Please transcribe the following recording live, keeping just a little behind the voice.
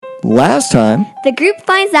Last time, the group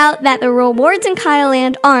finds out that the rewards in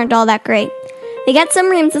Kyleland aren't all that great. They get some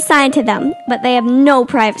rooms assigned to them, but they have no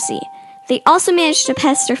privacy. They also manage to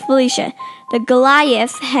pester Felicia, the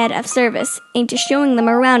Goliath head of service, into showing them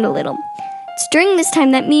around a little. It's during this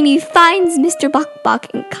time that Mimi finds Mr. Bok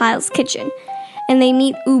in Kyle's kitchen, and they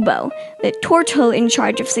meet Ubo, the turtle in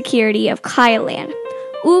charge of security of Kyleland.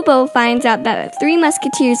 Ubo finds out that the three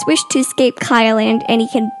musketeers wish to escape Kyleland, and he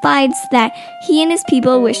confides that he and his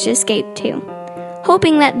people wish to escape too.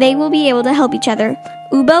 Hoping that they will be able to help each other,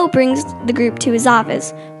 Ubo brings the group to his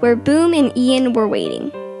office, where Boom and Ian were waiting.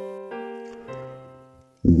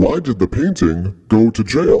 Why did the painting go to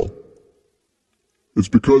jail? It's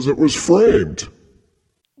because it was framed.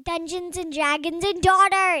 Dungeons and Dragons and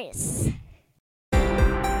Daughters.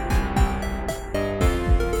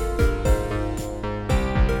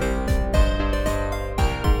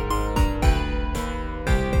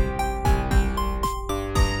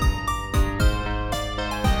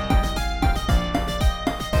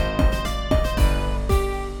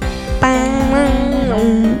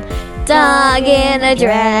 Dog in a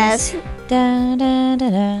dress. Da, da, da,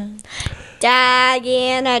 da. Dog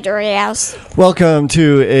in a dress. welcome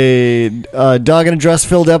to a dog in a dress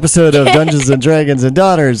filled episode of Dungeons and Dragons and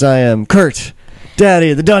Daughters. I am Kurt,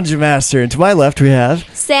 Daddy, the Dungeon Master, and to my left we have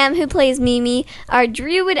Sam, who plays Mimi, our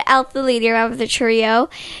druid elf, the leader of the trio.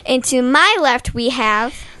 And to my left we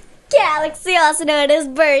have Galaxy, also known as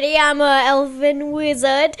Birdie. I'm a elfin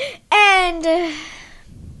wizard. And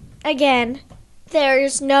again,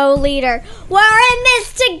 there's no leader. We're in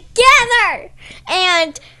this together.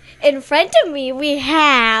 And in front of me we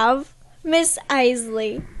have Miss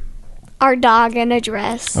Isley. our dog in a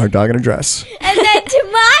dress. our dog in a dress. And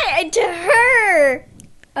then to her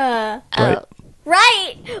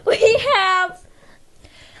right, we have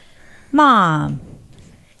Mom.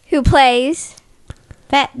 Who plays?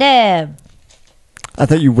 Fat Deb. I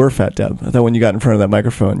thought you were Fat Deb. I thought when you got in front of that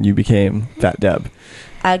microphone, you became Fat Deb.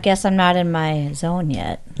 I guess I'm not in my zone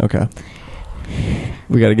yet. Okay.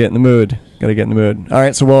 We got to get in the mood. All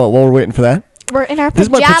right, so while we're waiting for that, We're in our this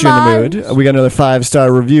pajamas. might put you in the mood. We got another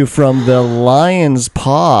 5-star review from the Lion's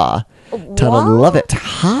Paw. Titled Love It.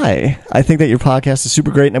 Hi. I think that your podcast is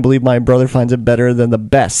super great, and I believe my brother finds it better than the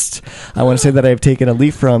best. I want to say that I have taken a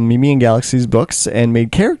leaf from Mimi and Galaxy's books and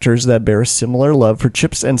made characters that bear a similar love for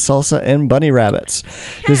chips and salsa and bunny rabbits.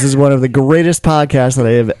 This is one of the greatest podcasts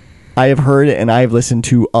that I have heard, and I have listened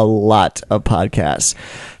to a lot of podcasts.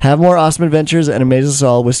 Have more awesome adventures and amaze us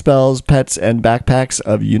all with spells, pets, and backpacks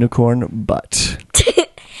of unicorn butt.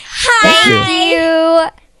 Thank you.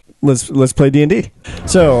 Let's play D&D.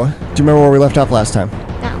 So, do you remember where we left off last time?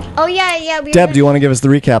 No. Oh, yeah. Deb, do you want to give us the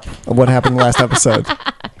recap of what happened in the last episode?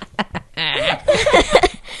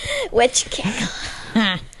 Which kick?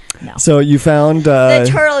 So you found The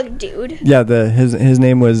turtle dude. yeah, his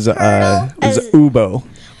name was Ubo,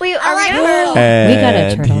 Wait, I like turtle. and We got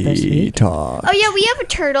a turtle this he week. talked. Oh, yeah, we have a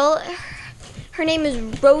turtle. Her name is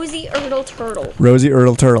Rosie Erdle Turtle. Rosie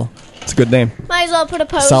Erdle Turtle. It's a good name. might as well put a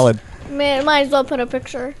post. Solid. Might as well put a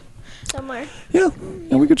picture somewhere. Yeah,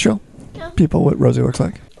 we could show people what Rosie looks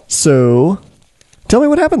like. So, tell me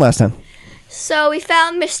what happened last time. So we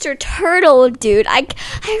found Mr. Turtle Dude. I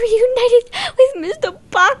reunited with Mr.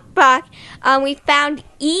 Bok. We found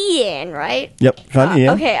Ian, right? Yep, found Ian.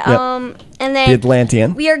 Okay. Yep. And The then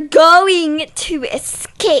Atlantean. we are going to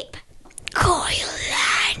escape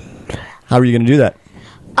Kyleland. How are you going to do that?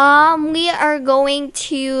 We are going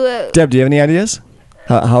to. Deb, do you have any ideas?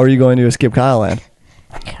 How are you going to escape Kyleland?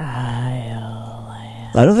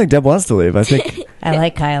 Kyleland. I don't think Deb wants to leave. I think I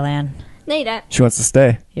like Kyleland. No, you don't. she wants to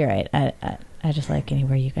stay. You're right. I just like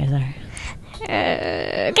anywhere you guys are.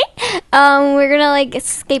 Okay. We're gonna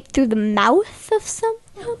escape through the mouth of some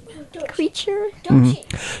creature.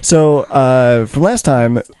 So, from last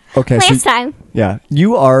time, okay. Last time. Yeah,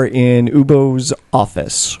 you are in Ubo's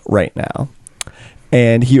office right now,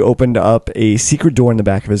 and he opened up a secret door in the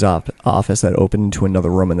back of his office that opened into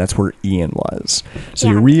another room, and that's where Ian was. So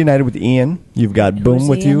Yeah. you're reunited with Ian. You've got Boom Who's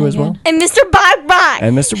with Ian you as well, And Mr. Bok.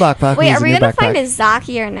 and Mr. Bok. Wait, who's are in we your gonna backpack. find a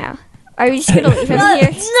Zaki or no? Are we just gonna leave him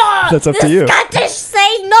here? No! That's up to you. Got to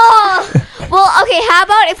say no! Well, okay, how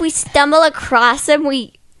about if we stumble across him,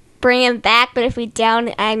 we bring him back, but if we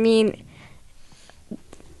don't, I mean...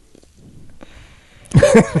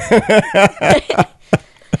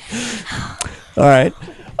 All right.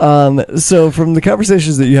 So from the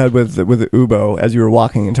conversations that you had with Ubo as you were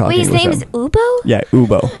walking and talking Wait, his with name him, is Ubo? yeah,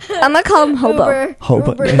 Ubo. I'm gonna call him Hobo. Uber.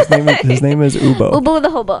 Hobo. Uber. His name is Ubo. Ubo the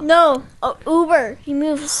Hobo. No, Uber. He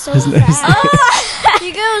moves so His name- fast.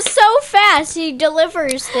 He goes so fast. He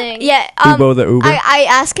delivers things. Yeah, Ubo the Uber. I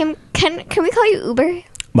asked him, can we call you Uber?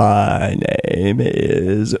 My name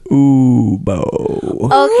is Ubo.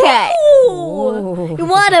 Okay. You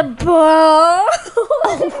want a bow?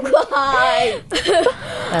 Oh, God.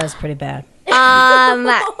 That was pretty bad.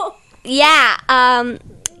 Yeah.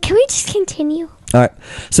 Can we just continue? All right.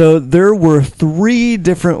 So there were 3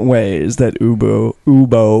 different ways that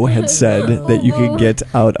Ubo had said that you could get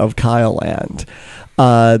out of Kyle Land.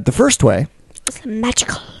 The first way It's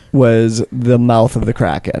magical. was the mouth of the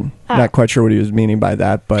Kraken. Not quite sure what he was meaning by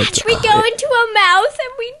that, but We go into a mouth and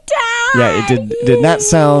we die. yeah, it did not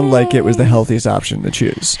sound like it was the healthiest option to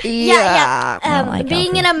choose. Yeah. don't like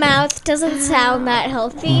Being in a mouth doesn't sound that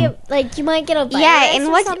healthy. Like, you might get a virus. Yeah, and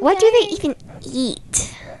or what do they something. even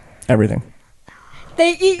eat? Everything.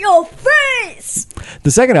 They eat your face.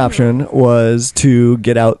 The second option was to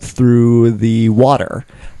get out through the water,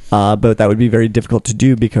 but that would be very difficult to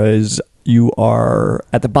do because you are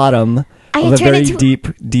at the bottom I of can a turn very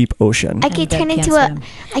into deep ocean. I could Deb turn can't into a. swim.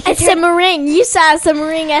 I A could turn. submarine. You saw a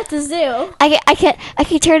submarine at the zoo. I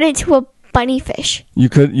could turn into a bunny fish. You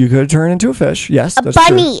could turn into a fish. Yes, A that's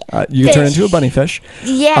bunny true. You could turn fish. into a bunny fish.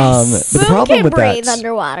 Yes. But the Boom problem can with breathe that,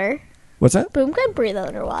 underwater. what's that? Boom can breathe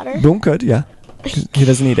underwater. Boom could, yeah. He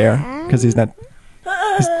doesn't need air because he's not.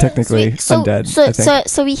 He's technically undead. I think.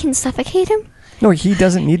 So we can suffocate him. No, he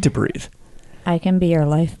doesn't need to breathe. I can be your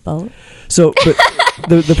lifeboat. So, but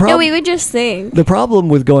the problem. No, we would just sing. The problem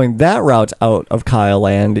with going that route out of Kyle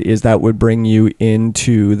Land is that would bring you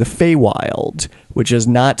into the Feywild, which is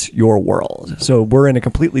not your world. So we're in a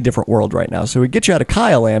completely different world right now. So it would get you out of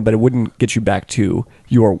Kyle Land, but it wouldn't get you back to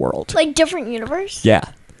your world. Like different universe. Yeah.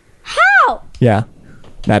 How? Yeah.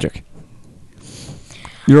 Magic.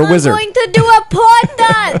 You're a wizard. I'm going to do a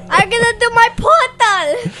portal. I'm gonna do my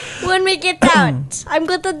portal when we get out. I'm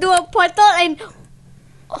going to do a portal and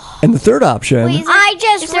And the third option, I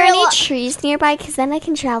just Is there any realized. trees nearby? Because then I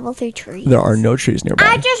can travel through trees. there are no trees nearby.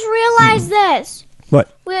 I just realized this. What?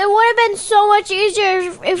 It would have been so much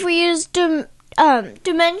easier if we used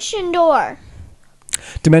Dimension Door.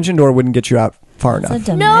 Dimension Door wouldn't get you out far It's a enough.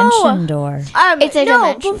 dimension door. It's a no,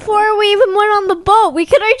 dimension. before we even went on the boat, we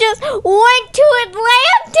could have just went to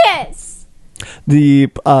Atlantis. The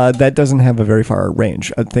that doesn't have a very far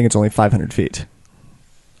range. I think it's only 500 feet.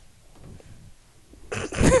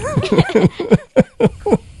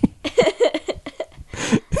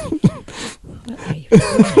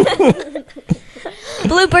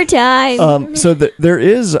 Blooper time. So there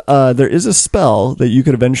is a spell that you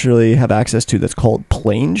could eventually have access to that's called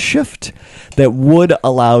Plane Shift that would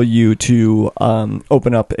allow you to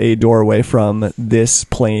open up a doorway from this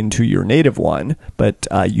plane to your native one, but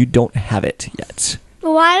you don't have it yet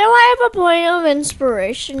Why do I have a point of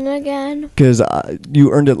inspiration again? because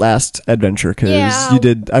you earned it last adventure because Yeah. you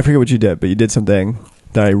did. I forget what you did, but you did something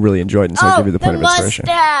that I really enjoyed, and so I'll give you the point of inspiration.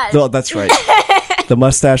 mustache. Oh, that's right. The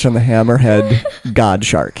mustache on the hammerhead god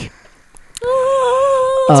shark. It's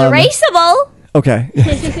erasable. Okay.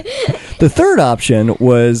 The third option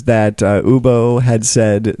was that Ubo had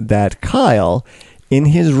said that Kyle, in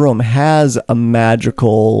his room, has a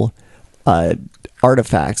magical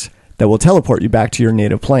artifact that will teleport you back to your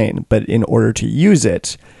native plane. But in order to use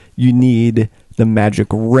it, you need the magic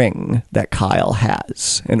ring that Kyle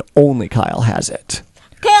has. And only Kyle has it.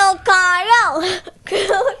 Kill Kyle.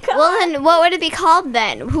 Kill Kyle. Well, then what would it be called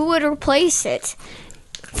then? Who would replace it?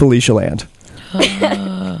 Felicia Land.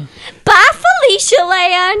 Bye, Felicia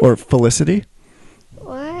Land. Or Felicity?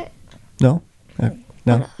 What? No?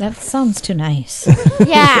 No? That sounds too nice.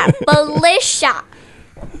 Yeah, Felicia.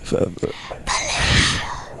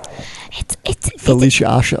 It's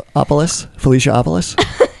Feliciaopolis?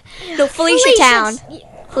 Feliciaopolis? no Felicia Town.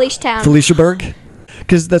 Felicia Town. Feliciaburg?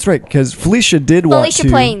 Because that's right. Because Felicia did want Felicia to.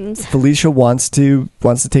 Plains. Felicia wants to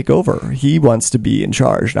take over. He wants to be in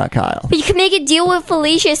charge, not Kyle. But you can make a deal with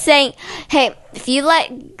Felicia saying, "Hey, if you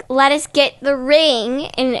let us get the ring,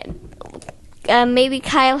 and maybe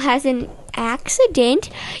Kyle has an accident,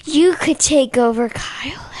 you could take over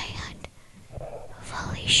Kyle Land,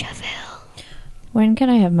 Feliciaville." When can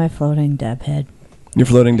I have my floating Deb head? You're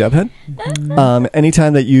floating Debhead.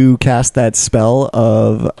 Anytime that you cast that spell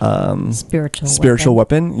of spiritual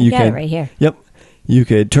weapon, you got can it right here. Yep, you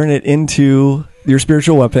could turn it into your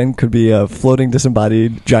spiritual weapon. Could be a floating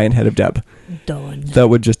disembodied giant head of Deb Done. that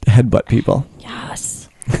would just headbutt people. Yes.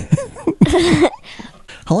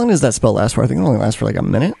 How long does that spell last for? I think it only lasts for like a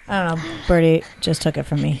minute. I don't know. Birdie just took it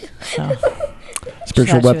from me. So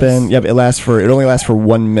Spiritual thought she weapon. was- Yep, it only lasts for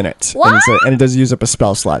 1 minute. What? And it does use up a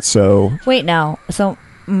spell slot. So wait now. So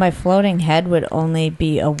my floating head would only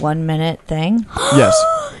be a 1 minute thing. yes,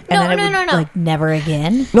 And No, then it no, would, no, no. like never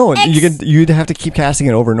again. No, you'd have to keep casting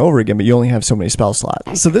it over and over again, but you only have so many spell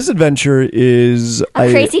slots. So this adventure is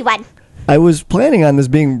A crazy one. I was planning on this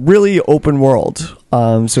being really open world.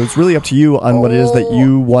 So it's really up to you on what it is that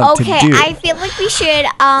you want to do. Okay, I feel like we should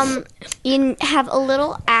have a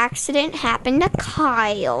little accident happen to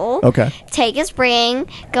Kyle. Okay. Take his ring,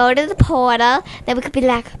 go to the portal, then we could be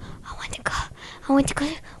like, I want to go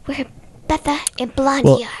where Betha and Blondie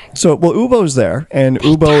Well, are. Ubo's there, and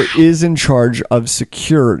Ubo is in charge of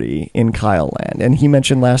security in Kyle Land. And he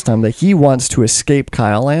mentioned last time that he wants to escape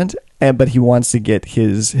Kyle Land, but he wants to get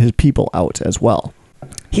his people out as well.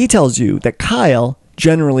 He tells you that Kyle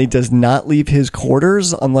generally does not leave his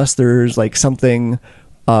quarters unless there's like something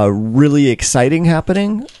really exciting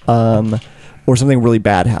happening, or something really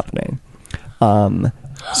bad happening. So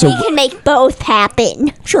We can make both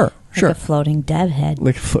happen. sure. Like a floating Deb head.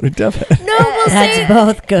 Like a floated death head. No, we'll That's say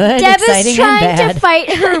both good, Deb exciting, is and trying bad. to fight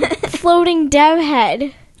her floating Deb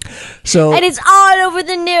head. So And it's all over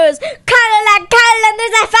the news. Kylan,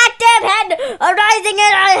 there's a fat Deb head arising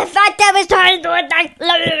and a fat Deb is trying to attack.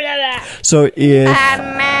 Blah, blah, blah, blah. So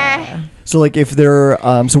if there,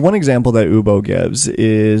 so one example that Ubo gives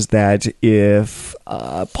is that if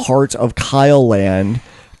part of Kyle Land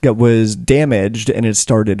was damaged and it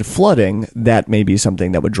started flooding, that may be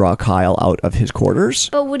something that would draw Kyle out of his quarters.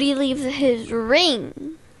 But would he leave his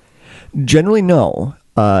ring? Generally, no.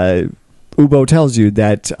 Ubo tells you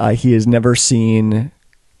that he has never seen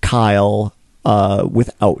Kyle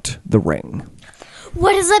without the ring.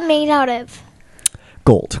 What is it made out of?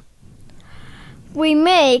 Gold. We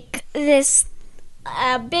make this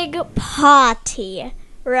big party,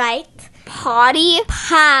 right? Potty?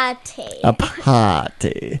 Party. A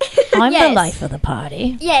party. I'm the Yes. life of the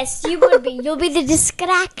party. Yes, you would be. You'll be the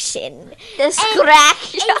distraction.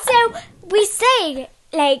 Distraction. And so we say,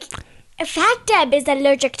 like, Fat Deb is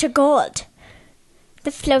allergic to gold.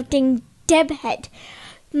 The floating Deb head.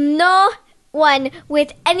 No one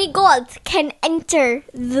with any gold can enter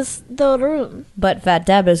the room. But Fat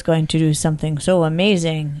Deb is going to do something so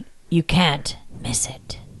amazing, you can't miss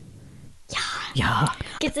it. Yeah.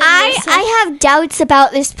 I have doubts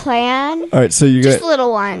about this plan. All right, so you Just got.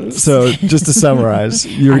 little ones. So just to summarize,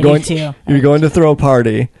 you're I do going too. you're going to throw a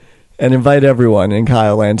party and invite everyone in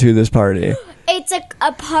Kyle Land to this party. It's a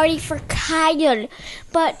party for Kyle.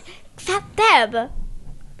 But Fat Deb,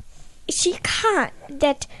 she can't.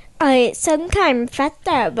 That sometimes Fat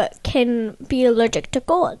Deb can be allergic to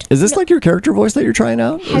gold. Is this like your character voice that you're trying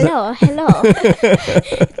out? Is that- Hello.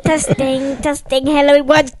 testing. Hello,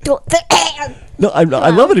 1, 2, 3. no, I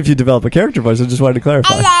love it if you develop a character voice. I just wanted to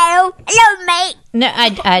clarify. Hello, mate. No,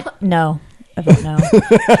 I no. I don't know.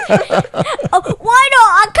 Oh, why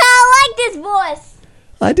not? I kind of like this voice.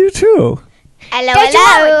 I do too.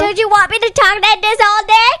 Don't you want me to talk like this all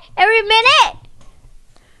day, every minute?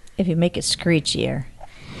 If you make it screechier.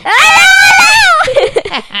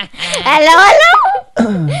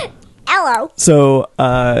 Hello. So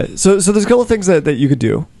there's a couple of things that you could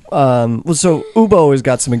do. So Ubo has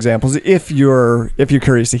got some examples. If you're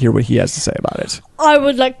curious to hear what he has to say about it, I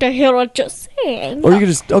would like to hear what you're saying. or you could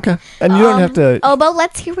just and you don't have to. Obo,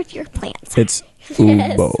 let's hear what your plans are. It's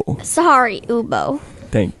Ubo. Sorry, Ubo.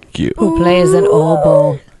 Thank you. Who plays an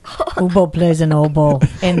oboe? Ubo plays an oboe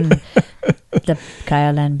in the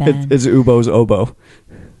Kyle band. It's Ubo's oboe.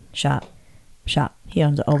 Shop. He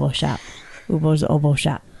owns an oboe shop. Ubo's oboe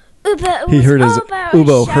shop. He hurt his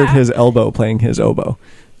Ubo hurt his elbow playing his oboe.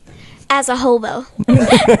 As a hobo.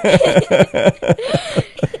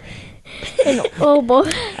 Oh boy.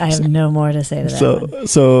 I have no more to say to that one.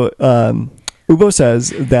 So Ubo says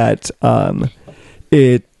that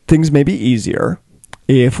things may be easier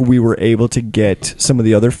if we were able to get some of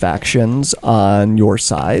the other factions on your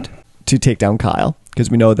side to take down Kyle,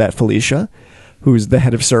 because we know that Felicia, who's the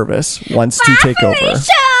head of service, wants to take over.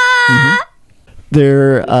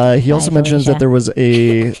 There, he also mentions Felicia. that there was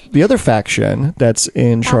the other faction that's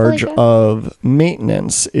in charge Felicia. of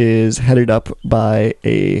maintenance is headed up by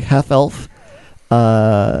a half elf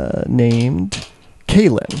named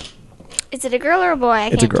Kaylin. Is it a girl or a boy?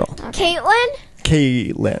 It's a girl. Caitlin?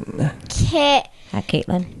 Kaylin. Hi,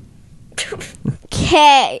 Caitlin.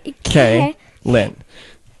 Kaylin.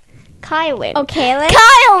 Kylin. Oh, Caitlin?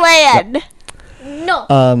 Kylin! No.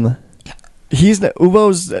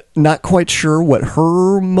 Ubo's not quite sure what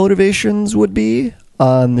her motivations would be.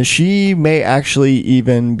 She may actually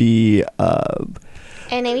even be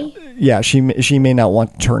Enemy? she may not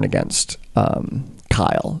want to turn against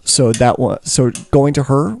Kyle. So going to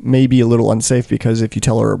her may be a little unsafe, because if you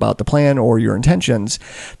tell her about the plan or your intentions,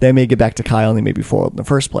 they may get back to Kyle and they may be foiled in the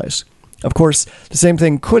first place. Of course, the same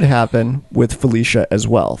thing could happen with Felicia as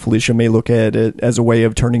well. Felicia may look at it as a way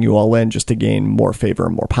of turning you all in just to gain more favor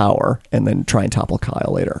and more power, and then try and topple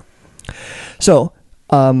Kyle later. So,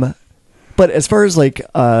 but as far as like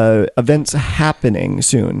events happening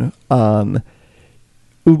soon,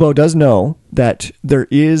 Ubo does know that there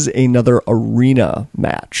is another arena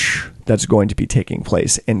match that's going to be taking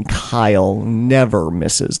place, and Kyle never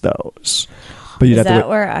misses those. But you'd Is have to that wait.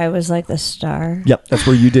 where I was like the star? Yep, that's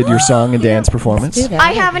where you did your song and dance performance. Do that.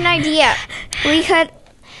 I have an idea. We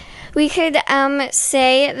could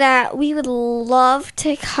say that we would love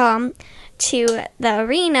to come to the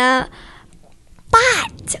arena,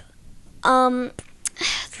 but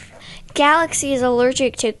Galaxy is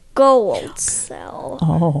allergic to gold, so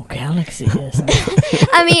Oh, Galaxy is.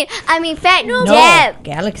 I mean Fat No, Deb.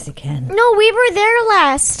 Galaxy can. No, we were there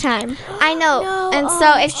last time. I know. And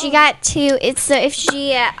so if she got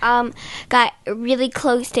got really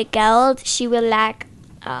close to gold, she would like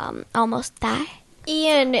almost die.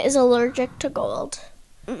 Ian is allergic to gold.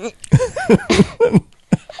 Wait,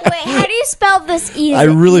 how do you spell this? Ian? I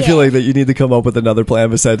really feel like that you need to come up with another plan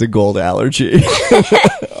besides a gold allergy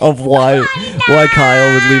of why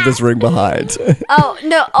Kyle would leave this ring behind.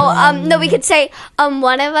 No, we could say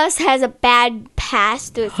one of us has a bad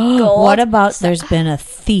past with gold. What about there's been a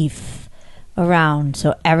thief around,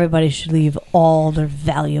 so everybody should leave all their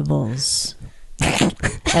valuables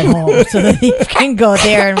at home so the thief can go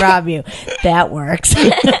there and rob you. That works.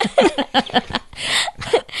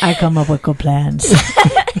 I come up with good plans.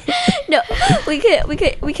 No, we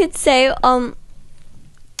could say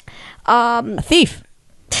A thief.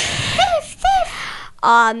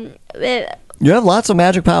 You have lots of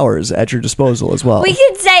magic powers at your disposal as well. we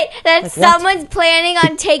could say that what? someone's planning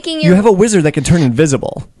on taking You your. have a wizard that can turn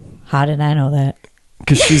invisible How did I know that?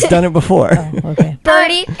 because she's done it before. Okay.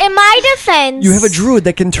 Birdie, in my defense, You have a druid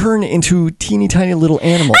that can turn into teeny tiny little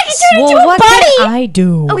animals. Well, what can I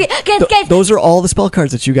do? Okay, guys, Those are all the spell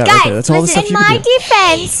cards that you got right there. That's all the listen, stuff in you my can do.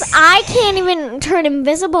 defense, I can't even turn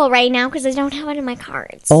invisible right now because I don't have it in my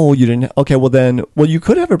cards. Oh, you didn't? Okay, well then, you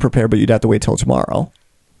could have it prepared, but you'd have to wait till tomorrow.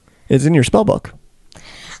 It's in your spell book.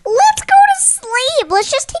 Let's go to sleep. Let's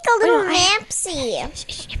just take a little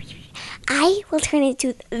napsy. I will turn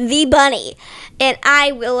into the bunny, and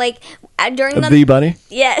I will during The bunny?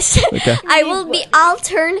 yes, Okay. I'll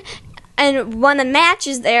turn, and when the match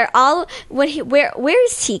is there, where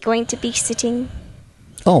is he going to be sitting?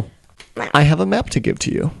 Oh, I have a map to give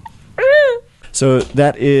to you. So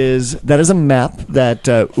that is a map that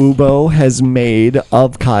Ubo has made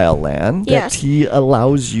of Kyle Land that Yes. he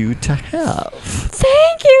allows you to have.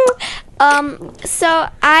 Thank you. So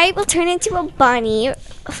I will turn into a bunny.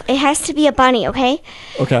 It has to be a bunny, okay?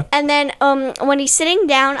 Okay. And then when he's sitting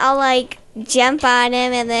down, I'll jump on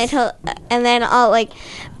him, and then I'll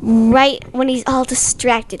right when he's all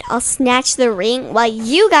distracted, I'll snatch the ring while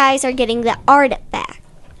you guys are getting the artifact.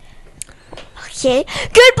 Okay,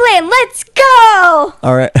 good plan. Let's go.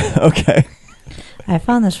 All right. Okay. I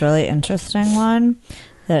found this really interesting one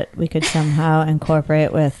that we could somehow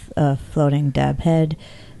incorporate with a floating dab head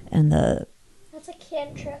and the That's a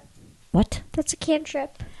cantrip. what? That's a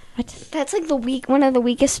cantrip. What? That's one of the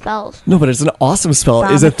weakest spells. No, but it's an awesome spell.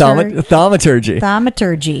 Is it Thaumaturgy. thaumaturgy?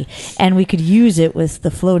 Thaumaturgy, and we could use it with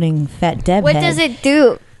the floating fat dab What head. does it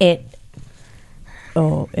do? It's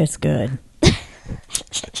good.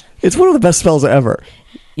 It's one of the best spells ever.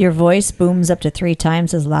 Your voice booms up to 3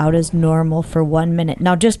 times as loud as normal for 1 minute.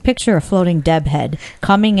 Now just picture a floating deb head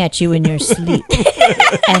coming at you in your sleep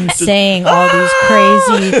and saying all these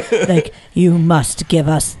crazy, you must give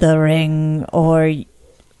us the ring, or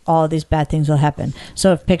all these bad things will happen.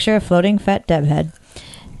 So picture a floating fat deb head.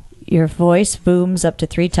 Your voice booms up to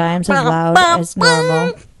 3 times as loud as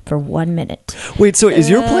normal for 1 minute. Wait, so is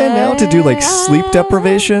your plan now to do sleep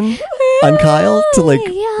deprivation on Kyle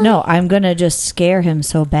to No, I'm gonna just scare him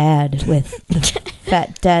so bad with the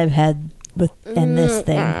fat dab head and this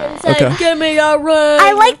thing. Okay. Give me a ring.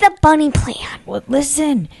 I like the bunny plan. Well,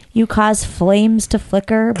 listen, you cause flames to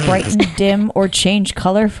flicker, brighten, dim, or change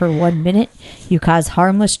color for 1 minute. You cause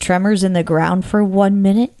harmless tremors in the ground for 1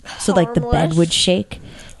 minute, so the bed Harmless? would shake.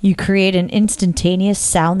 You create an instantaneous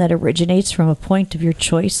sound that originates from a point of your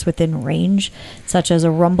choice within range, such as a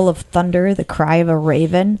rumble of thunder, the cry of a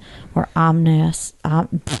raven, or ominous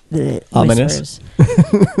Ominous? whispers.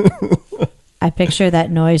 I picture that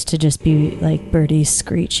noise to just be like birdies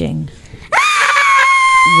screeching.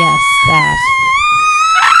 Yes, that.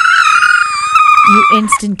 You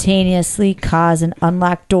instantaneously cause an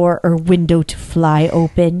unlocked door or window to fly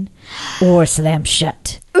open or slam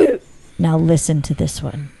shut. Now listen to this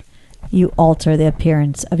one. You alter the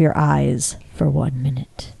appearance of your eyes for 1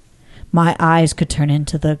 minute. My eyes could turn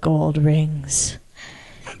into the gold rings.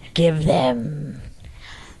 Give them.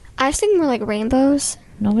 I was thinking more like rainbows.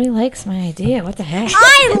 Nobody likes my idea. What the heck?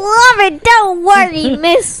 I love it. Don't worry,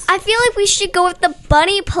 miss. I feel like we should go with the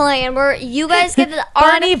bunny plan where you guys get the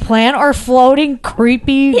Bunny plant or floating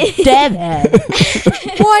creepy dead head?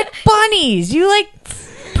 What bunnies? You like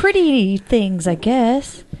pretty things, I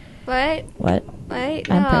guess. What? What?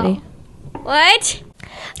 What? I'm No. pretty. What?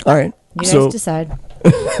 All right. You So guys decide.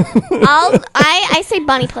 I say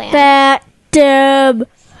bunny plan. That Deb.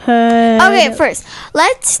 Okay, first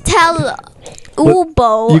let's tell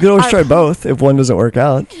Ubo. you could always try both if one doesn't work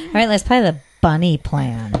out. All right, let's play the bunny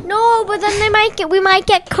plan. No, but then we might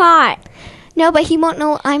get caught. No, but he won't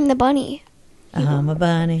know I'm the bunny. I'm a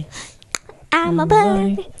bunny. I'm a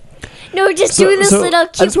bunny. bunny. No, just do this little I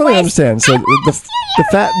cute just want to voice. understand. So the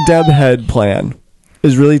fat Deb head plan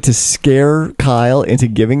is really to scare Kyle into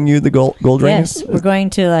giving you the gold rings. Yes, we're going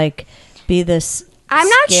to like be this. I'm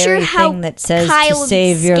not sure scary how thing that says Kyle to would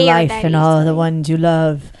save your scare life that and all the easily. ones you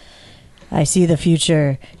love. I see the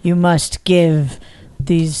future. You must give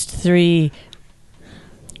these 3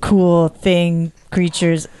 cool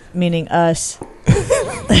creatures, meaning us.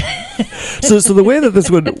 So the way that this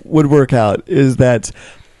would work out is that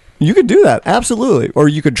you could do that, absolutely, or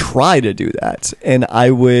you could try to do that, and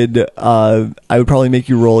I would probably make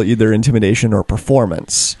you roll either intimidation or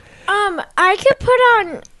performance. I could put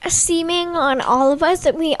on a seeming on all of us,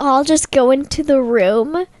 and we all just go into the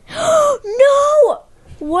room. No,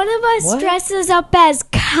 one of us What? dresses up as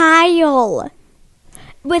Kyle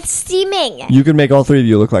with seeming, You could make all 3 of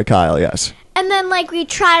you look like Kyle. Yes. and then we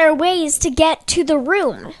try our ways to get to the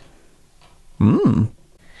room.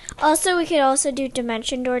 Also, we could also do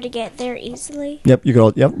dimension door to get there easily. Yep. You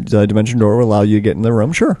could. The dimension door will allow you to get in the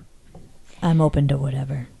room. Sure. I'm open to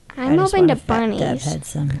whatever. I'm I just open want to a fat Deb bunnies. head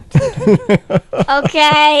some.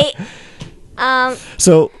 Okay.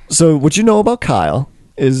 So what you know about Kyle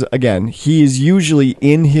is, again, he is usually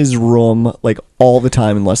in his room like all the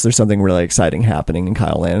time unless there's something really exciting happening in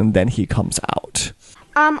Kyle Land, and then he comes out.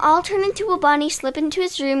 I'll turn into a bunny, slip into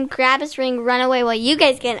his room, grab his ring, run away while you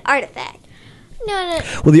guys get an artifact. No.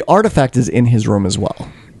 Well, the artifact is in his room as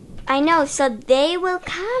well. I know, so they will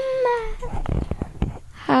come.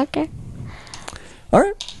 Okay. All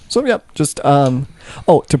right. So, yep, just,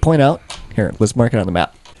 to point out, here, let's mark it on the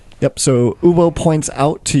map. Yep, so Ubo points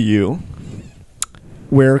out to you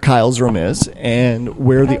where Kyle's room is and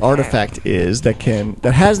where the artifact is that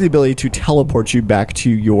has the ability to teleport you back to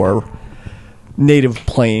your native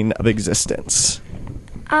plane of existence.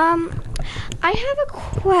 I have a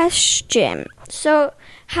question. So,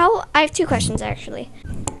 I have 2 questions actually.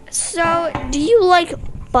 So, do you like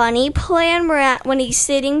bunny plan where when he's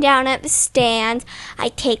sitting down at the stand, I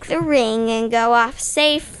take the ring and go off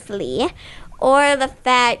safely, or the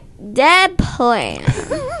fat Deb plan?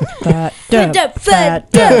 Fat Deb, fat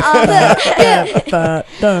Deb, fat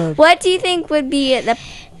Deb. What do you think would be the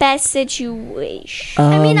best situation?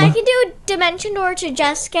 I mean, I could do a dimension door to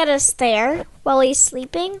just get us there while he's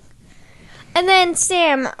sleeping. And then,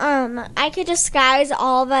 Sam, I could disguise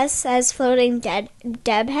all of us as floating Deb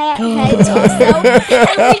heads also. And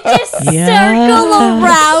we just circle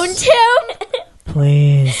around him.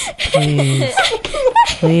 Please.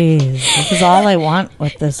 This is all I want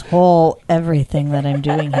with this whole everything that I'm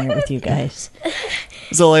doing here with you guys.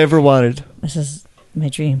 That's all I ever wanted. This is my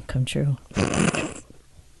dream come true. I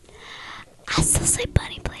still say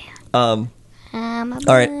bunny plan. All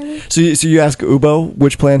right. So you ask Ubo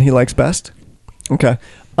which plan he likes best? Okay.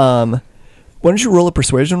 Why don't you roll a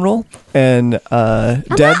persuasion roll? And Deb?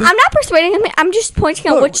 I'm not persuading him. I'm just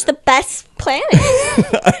pointing out which the best plan is.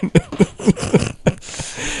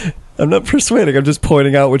 I'm not persuading. I'm just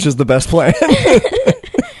pointing out which is the best plan.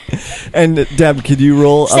 And Deb, could you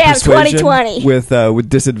roll a Sam, persuasion 2020. with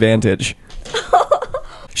disadvantage?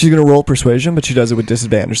 She's going to roll persuasion, but she does it with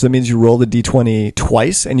disadvantage. So that means you roll the d20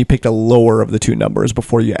 twice, and you pick the lower of the 2 numbers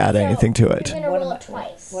before you add anything to it. I'm going to roll it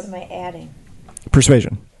twice. What am I adding?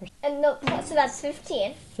 Persuasion. And so that's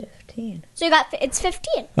 15. 15. So it's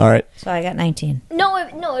 15. All right. So I got 19. No,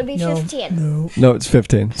 it'd be 15. No, it's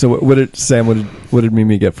 15. So what did Sam? What did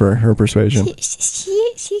Mimi get for her persuasion?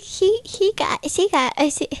 She got She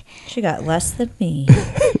got less than me.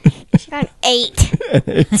 an 8.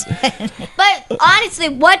 But honestly,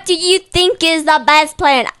 what do you think is the best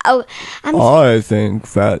plan? Oh, I think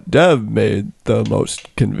Fat Dev made the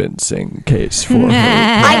most convincing case for her.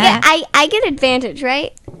 I get advantage,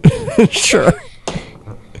 right? Sure.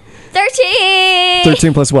 13.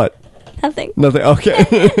 13 plus what? Nothing. Nothing. Okay.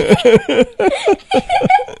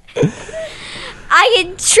 I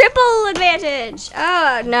get triple advantage.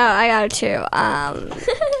 Oh no, I got a 2.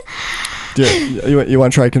 You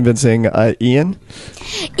want to try convincing Ian?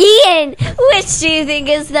 Ian, which do you think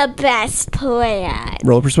is the best plan?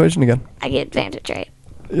 Roll persuasion again. I get advantage, right?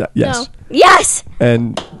 Yeah. Yes. No. Yes!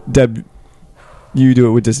 And Deb, you do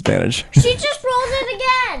it with disadvantage. She just rolled it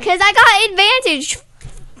again. Because I got advantage.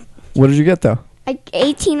 What did you get though?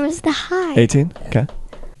 18 was the high. 18. Okay.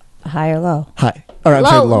 High or low? High. All right. I'm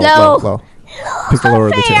saying low. Pick the lower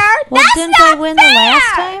of the two. Well, didn't I win the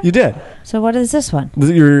last time? You did. So what is this one?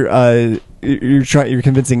 You're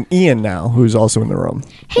convincing Ian now, who's also in the room.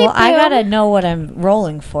 Hey, Well, I Boom. gotta know what I'm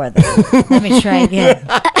rolling for. Then let me try again.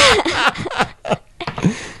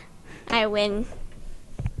 I win.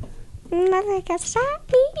 Nothing can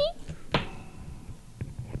stop me.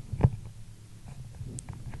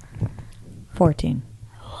 14.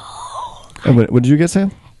 And what did you get,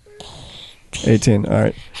 Sam? 18. All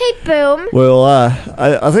right. Hey, Boom. Well,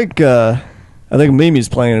 I think Mimi's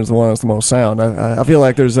plan is the one that's the most sound. I feel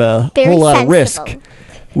like there's a Very whole lot sensible. of risk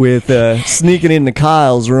with sneaking into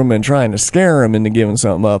Kyle's room and trying to scare him into giving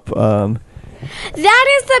something up. That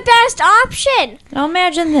is the best option. Now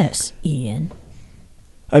imagine this, Ian.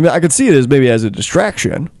 I mean, I could see it as maybe as a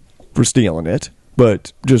distraction for stealing it,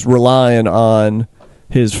 but just relying on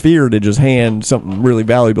his fear to just hand something really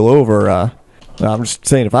valuable over. I'm just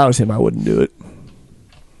saying, if I was him, I wouldn't do it.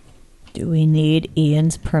 Do we need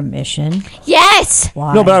Ian's permission? Yes.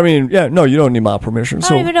 Why? No, but I mean, yeah, no, you don't need my permission. I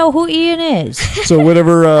don't even know who Ian is. So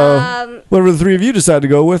whatever the three of you decide to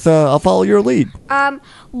go with, I'll follow your lead.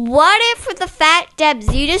 What if with the fat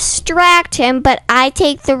Debs you distract him, but I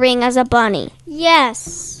take the ring as a bunny?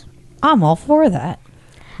 Yes. I'm all for that.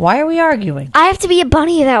 Why are we arguing? I have to be a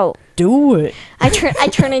bunny though. Do it. I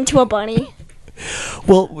turn into a bunny.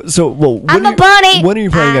 Well, I'm a bunny. When are you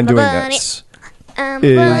planning I'm on a doing bunny. this? I'm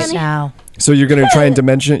Is- a Right bunny. now. So you're gonna try and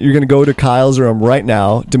you're gonna go to Kyle's room right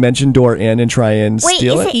now, dimension door in, and try and Wait,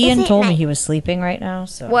 steal is it. Ian it told me night? he was sleeping right now,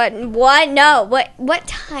 so What? No. What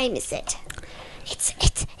time is it?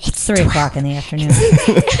 It's 3 o'clock in the afternoon.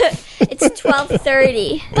 It's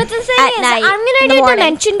 12:30. But the thing At is, night, I'm in gonna the do morning.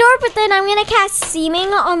 Dimension Door, but then I'm gonna cast Seeming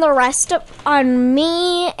on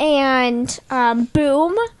me and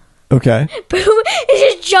Boom. Okay. Boom is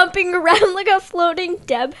just jumping around like a floating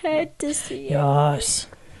Deb head to see it. Yes.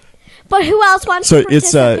 But who else wants So to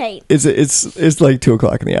participate? it's like 2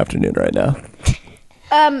 o'clock in the afternoon right now.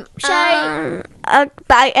 Shall I?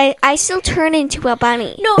 But I still turn into a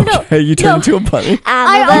bunny. No. Hey, you turn into a bunny.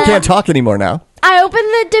 I'm a You can't talk anymore now. I open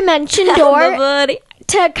the dimension door bunny.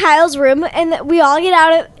 to Kyle's room, and we all get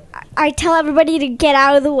out of. I tell everybody to get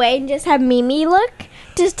out of the way and just have Mimi look.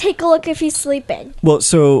 Just take a look if he's sleeping. Well,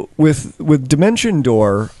 so with Dimension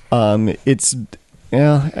Door, it's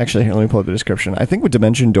actually here, let me pull up the description. I think with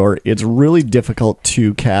Dimension Door, it's really difficult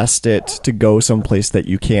to cast it to go someplace that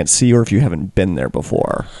you can't see or if you haven't been there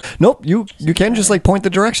before. Nope, you can just like point the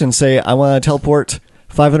direction, say I want to teleport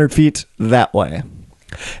 500 feet that way.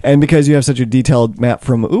 And because you have such a detailed map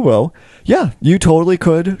from Uwo, yeah, you totally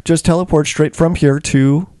could just teleport straight from here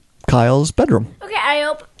to Kyle's bedroom. Okay, I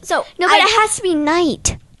open. So No, but it has to be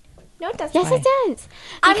night. No, it doesn't. Yes, it does.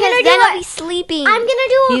 I'm Because gonna then do I'll it. be sleeping. I'm gonna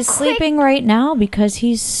do a He's quick. sleeping right now because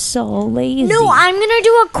he's so lazy. No, I'm gonna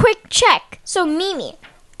do a quick check. So Mimi,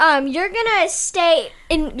 you're gonna stay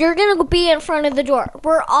and you're gonna be in front of the door.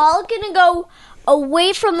 We're all gonna go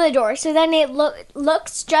away from the door, so then it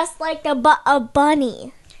looks just like a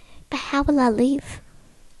bunny. But how will I leave?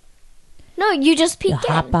 No, you just peek You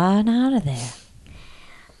hop in. on out of there.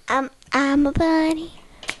 I'm a bunny.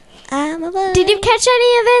 I'm a bunny. Did you catch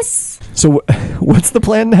any of this? So what's the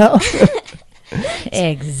plan now?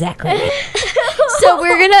 Exactly. So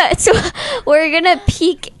we're gonna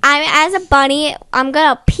peek. I'm as a bunny. I'm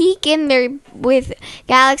gonna peek in there with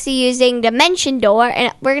Galaxy using Dimension Door,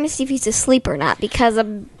 and we're gonna see if he's asleep or not because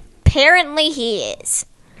apparently he is.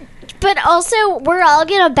 But also, we're all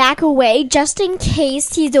gonna back away just in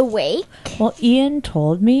case he's awake. Well, Ian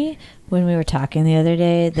told me when we were talking the other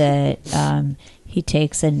day that he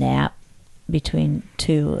takes a nap between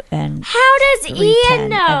 2 and How does 3:10 Ian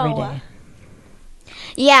know? every day.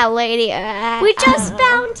 Yeah, lady. We just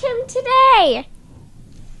found him today.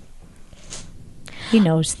 He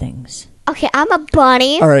knows things. Okay, I'm a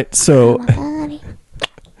bunny. All right, so Bunny.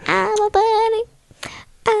 I'm a bunny.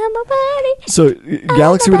 I'm a bunny. So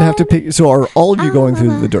Galaxy would have to pick. So are all of you going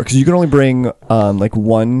through the door? Because you can only bring like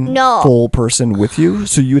one No. full person with you.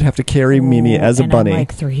 So you'd have to carry Mimi as a And bunny, I'm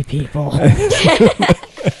like 3 people.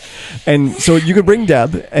 and so you could bring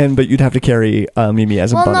Deb, but you'd have to carry Mimi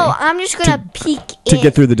as a Well, bunny no, I'm just gonna peek to in.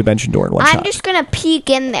 get through the dimension door in one I'm shot. just gonna peek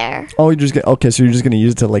in there, Oh, you're just okay. So you're just gonna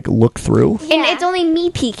use it to like look through. and it's only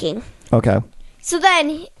me peeking. Okay. So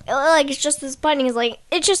then like it's just this bunny. He's like,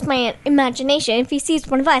 it's just my imagination. If he sees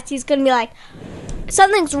one of us, he's gonna be like,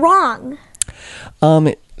 something's wrong.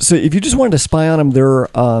 So if you just wanted to spy on him,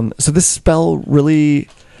 so this spell really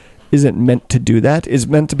isn't meant to do that. It's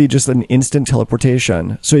meant to be just an instant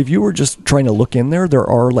teleportation. So if you were just trying to look in there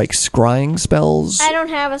are like scrying spells. I don't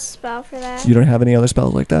have a spell for that. You don't have any other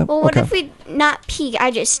spells like that? Well, what if we not peek? I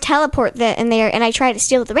just teleport in there and I try to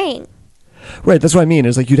steal the ring. Right, that's what I mean.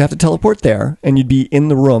 Is like you'd have to teleport there, and you'd be in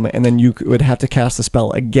the room, and then you would have to cast the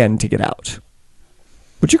spell again to get out.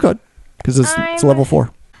 But you could, because it's level 4.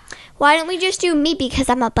 Why don't we just do me because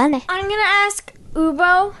I'm a bunny? I'm gonna ask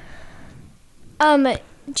Ubo.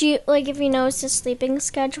 Do you if he knows his sleeping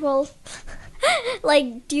schedule?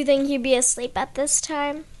 Like, do you think he'd be asleep at this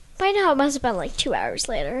time? By now, it must have been like 2 hours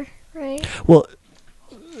later, right? Well,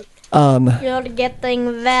 You're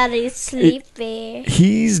getting very sleepy.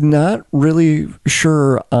 He's not really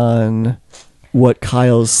sure on what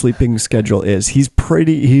Kyle's sleeping schedule is. He's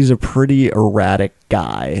a pretty erratic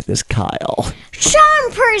guy, this Kyle.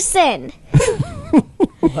 Charm person!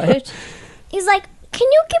 What? He's like, can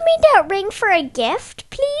you give me that ring for a gift,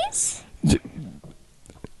 please?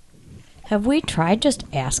 Have we tried just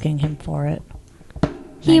asking him for it?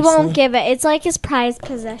 He Nicely. won't give it. It's like his prized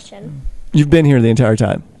possession. You've been here the entire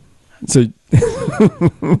time. So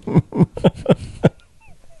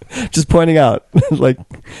just pointing out, like,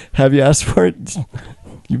 have you asked for it?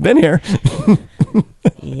 You've been here.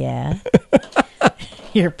 Yeah.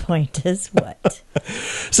 Your point is what?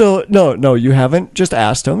 So no, you haven't just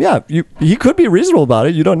asked him. Yeah, he could be reasonable about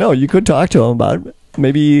it. You don't know. You could talk to him about it.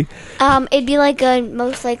 Maybe. It'd be like a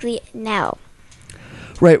most likely no.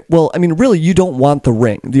 Right. Well, I mean, really, you don't want the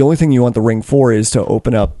ring. The only thing you want the ring for is to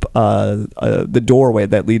open up the doorway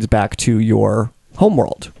that leads back to your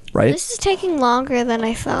homeworld, right? This is taking longer than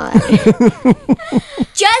I thought.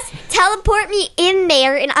 Just teleport me in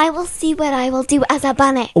there and I will see what I will do as a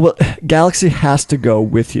bunny. Well, Galaxy has to go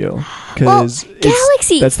with you because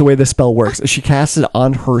Galaxy! That's the way the spell works. She casts it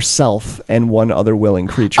on herself and one other willing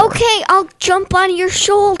creature. Okay, I'll jump on your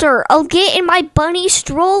shoulder. I'll get in my bunny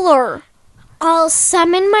stroller. I'll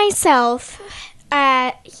summon myself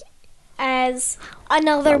as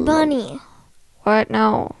another bunny. What?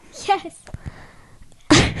 No. Yes.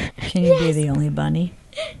 Can you be the only bunny?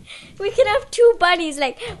 We can have 2 bunnies,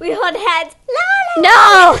 like, we hold hands. La,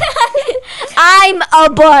 la, No! I'm a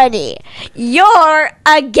bunny. You're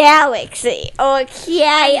a galaxy.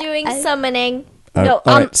 Okay. I'm doing summoning. All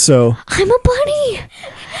right, so I'm a bunny.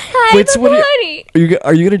 I'm wait, a so what bunny.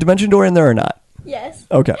 are you going to dimension door in there or not? Yes.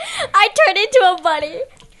 Okay. I turned into a bunny.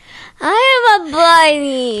 I am a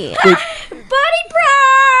bunny. Bunny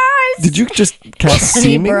bros! Did you just cast Bunny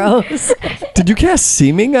seeming? bros. Did you cast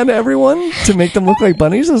seeming on everyone to make them look like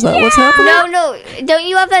bunnies? Is that what's happening? No. Don't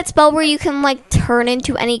you have that spell where you can like turn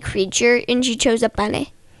into any creature? And she chose a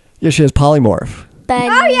bunny. Yeah, she has polymorph. Bunny.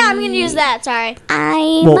 Oh, yeah, I'm going to use that. Sorry.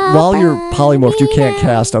 I'm Well, a while you're bunny polymorphed, you can't now.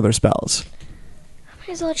 cast other spells. Might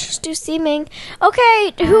as well just do seeming.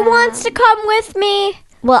 Okay, who wants to come with me?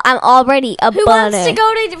 Well, I'm already a Who bunny. wants to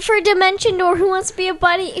go for Dimension Door? Who wants to be a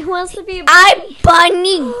bunny? Who wants to be a bunny? I'm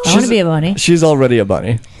bunny. I want to be a bunny. She's already a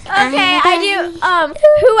bunny. Okay, I do.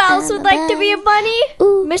 Who else would like to be a bunny?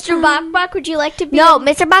 Mr. Bok, would you like to be? No,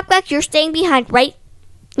 Mr. Bok, you're staying behind, right?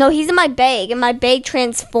 No, he's in my bag, and my bag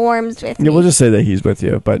transforms with me. Yeah, we'll just say that he's with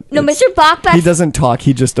you, but No, it's- Mr. Bok, he doesn't talk.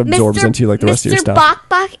 He just absorbs into you like the rest of your stuff. Mr.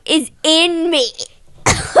 Bok is in me.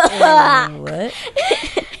 What?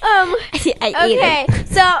 I ate Okay, it.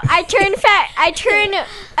 so I turn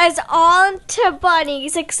as all to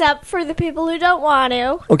bunnies except for the people who don't want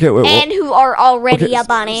to. Okay, wait. And who are already okay, a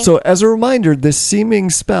bunny. So as a reminder, this seeming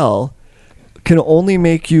spell can only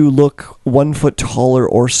make you look 1 foot taller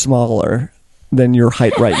or smaller than your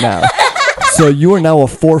height right now. So you are now a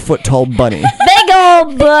 4 foot tall bunny, Big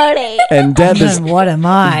old bunny. and Deb is And what am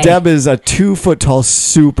I? Deb is a 2 foot tall,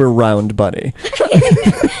 super round bunny.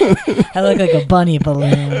 I look like a bunny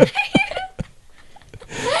balloon Let's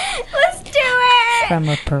do it. from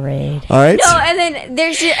a parade. All right. No, and then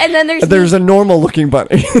there's There's a normal looking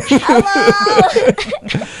bunny.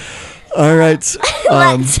 All right.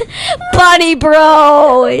 bunny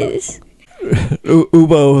bros.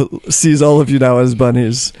 Ubo sees all of you now as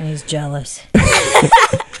bunnies. And he's jealous.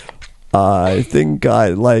 I think I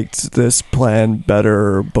liked this plan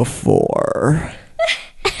better before.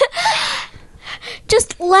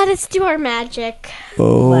 Just let us do our magic.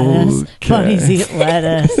 Lettuce. Okay. Bunnies eat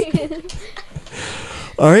lettuce.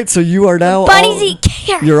 All right, so you are now Bunnies eat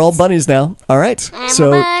carrots. You're all bunnies now. All right. I'm So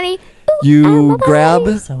a bunny. you grab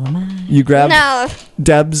So am I.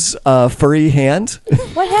 Deb's furry hand.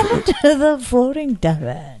 What happened to the floating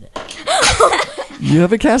dead? You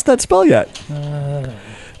haven't cast that spell yet.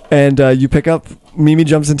 And you pick up, Mimi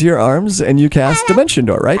jumps into your arms, and you cast Dimension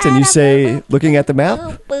Door, right? And you say, looking at the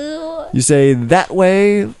map, you say, that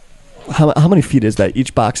way. How many feet is that?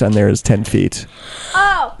 Each box on there is 10 feet.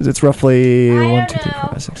 Oh. It's roughly I 1, don't 2, 3, know. 4,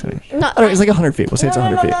 5, 6, 7, 8. No, I don't know, it's like 100 feet. We'll say it's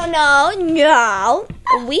 100 feet. No.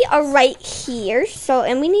 We are right here,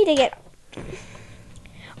 and we need to get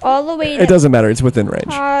all the way to It doesn't matter. It's within range.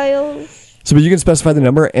 Kyle's. So, but you can specify the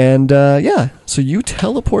number, and so you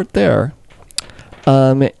teleport there,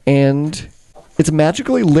 and it's a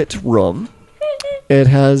magically lit room. It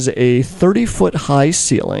has a 30-foot high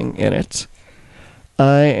ceiling in it,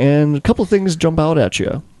 and a couple of things jump out at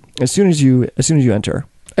you as soon as you enter.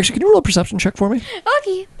 Actually, can you roll a perception check for me?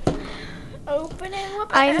 Okay. Open it.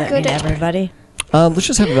 I'm That good mean at. everybody. Let's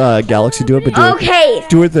just have Galaxy do it, but Okay.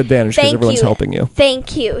 do it with advantage because Thank everyone's you. helping you.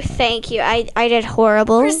 Thank you. I did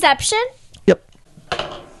horrible. Perception. Yep.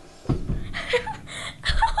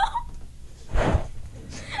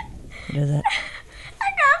 What is it? I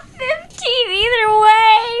got 15 either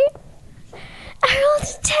way. I rolled a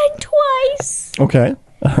 10 twice. Okay.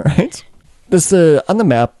 All right. This on the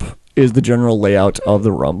map is the general layout of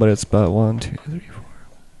the room, but it's about 1, 2, 3,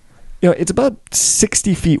 4. It's about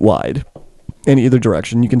 60 feet wide in either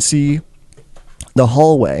direction. You can see the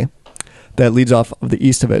hallway that leads off of the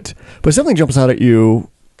east of it. But something jumps out at you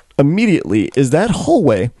immediately is that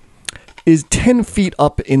hallway is 10 feet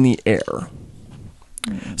up in the air.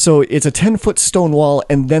 So it's a 10-foot stone wall,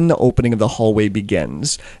 and then the opening of the hallway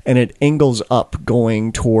begins, and it angles up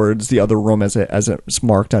going towards the other room as it's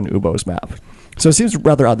marked on Ubo's map. So it seems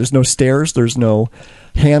rather odd. There's no stairs. There's no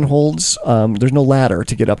handholds. There's no ladder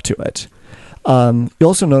to get up to it. You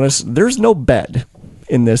also notice there's no bed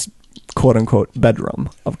in this quote-unquote bedroom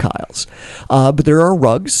of Kyle's. But there are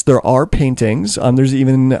rugs. There are paintings. There's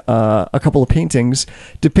even a couple of paintings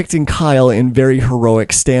depicting Kyle in very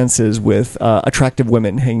heroic stances with attractive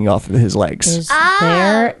women hanging off of his legs. Is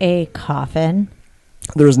there a coffin?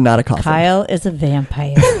 There is not a coffin. Kyle is a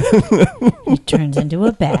vampire. He turns into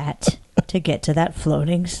a bat to get to that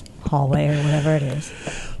floating hallway or whatever it is.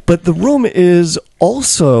 But the room is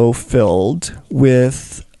also filled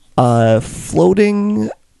with floating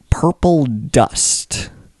purple dust.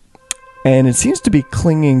 And it seems to be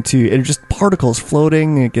clinging to it, just particles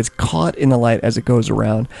floating, and it gets caught in the light as it goes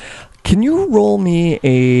around. Can you roll me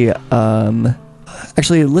a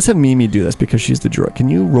actually, let's have Mimi do this because she's the druid. Can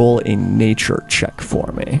you roll a nature check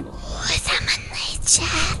for me?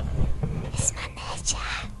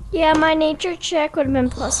 Yeah, my nature check would have been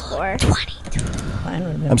 +4. Mine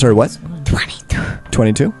would have been I'm sorry, what? 22.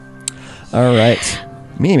 22? All right.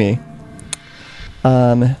 Mimi,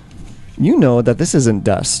 you know that this isn't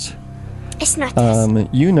dust. It's not this.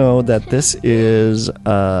 You know that this is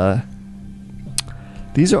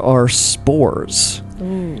these are spores.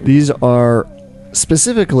 These are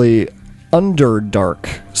specifically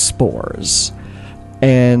Underdark spores.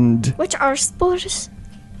 And Which are spores?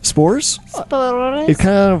 spores? Spores. It's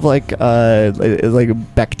kind of like a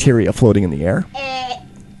bacteria floating in the air.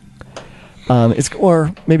 It's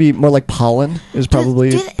or maybe more like pollen is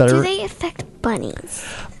probably better. Do they affect bunnies?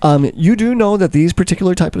 You do know that these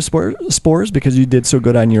particular type of spores, because you did so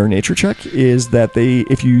good on your nature check, is that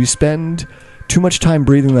if you spend too much time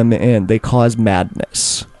breathing them in, they cause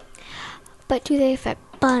madness. But do they affect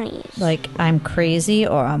bunnies? like I'm crazy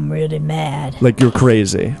or I'm really mad. Like you're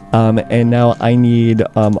crazy. And now I need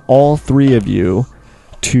all three of you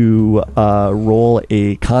to roll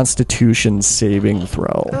a Constitution saving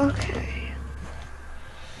throw. Okay.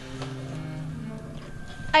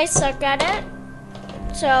 I suck at it.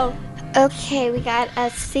 So, Okay, we got a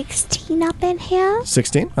 16 up in here.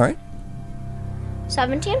 16. All right.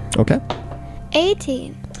 17? Okay.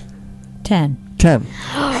 18. 10. 10.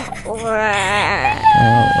 All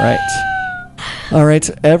right. All right.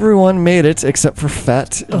 Everyone made it except for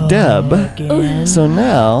Fat Deb. Again. So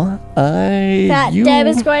now Fat Deb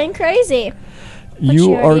is going crazy. you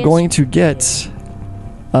she are already is. going to get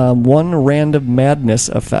one random madness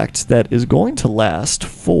effect that is going to last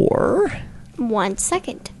for. 1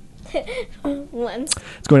 second. Once.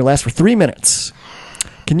 It's going to last for 3 minutes.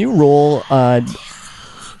 Can you roll?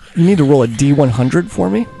 You need to roll a D100 for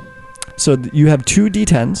me. So you have two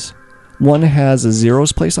D10s. One has a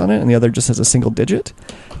zeros place on it, and the other just has a single digit.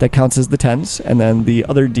 That counts as the tens, and then the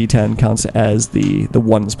other D10 counts as the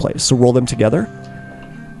ones place. So roll them together,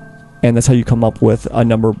 and that's how you come up with a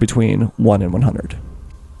number between 1 and 100. All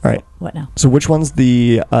right. What now? So which one's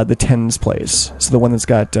the tens place? So the one that's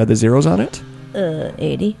got the zeros on it?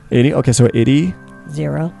 80. 80. Okay, so 80.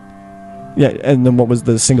 0. Yeah, and then what was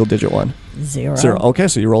the single digit one? 0. 0. Okay,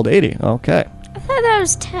 so you rolled 80. Okay. I thought that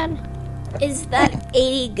was 10. Is that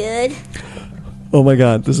 80 good? Oh my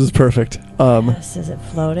god, this is perfect. Is it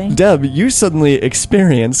floating? Deb, you suddenly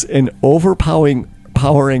experience an overpowering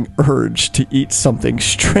urge to eat something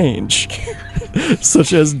strange,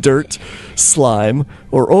 such as dirt, slime,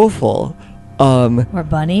 or offal. Or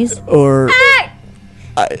bunnies? Or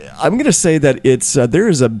I'm gonna say that it's there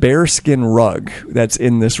is a bearskin rug that's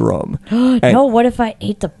in this room. No, what if I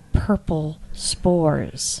ate the purple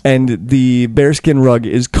spores? And the bearskin rug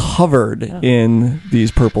is covered in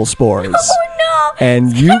these purple spores. Oh no!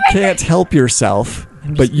 And you can't help yourself,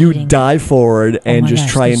 I'm but just you eating. dive forward Oh and my just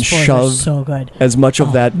gosh, try these and spores are shove so good. as much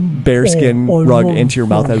of that bearskin rug into your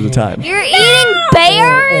mouth at a time. You're eating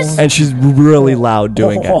bears? And she's really loud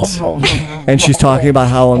doing it. And she's talking about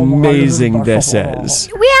how amazing this is.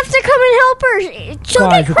 We have to come and help her. She'll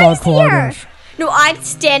Guys, get you got crazier. cloggers. No, I'm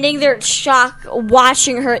standing there in shock,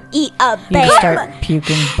 watching her eat a You bear. start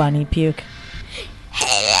puking bunny puke.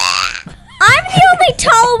 I'm the only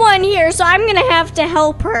tall one here, so I'm gonna have to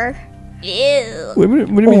help her. Ew. What do you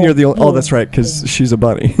mean you're the only... Oh, that's right, because she's a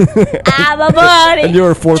bunny. I'm a bunny. And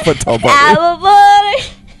you're a 4 foot tall bunny. I'm a bunny.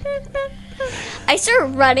 I start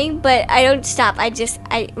running, but I don't stop. I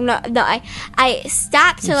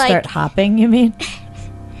stop to You like start hopping, you mean?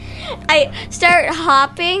 I start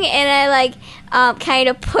hopping and I like kind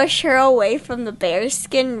of push her away from the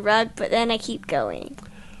bearskin rug, but then I keep going.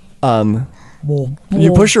 You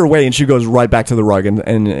push her away and she goes right back to the rug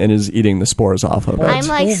and is eating the spores off of it. I'm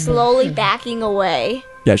like slowly backing away.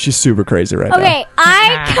 Yeah, she's super crazy right Okay,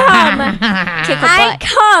 I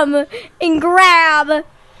come and grab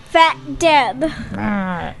Fat Deb. Leave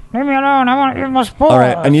me alone. I want to eat my spores. now. All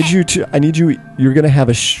right, you're going to have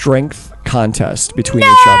a strength contest between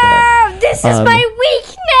each other. Oh, this is my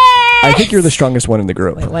weakness. I think you're the strongest one in the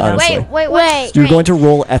group, what honestly. Wait. You're going to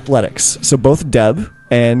roll athletics. So both Deb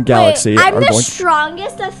and Galaxy I'm are the going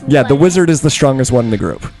strongest of Yeah, the wizard is the strongest one in the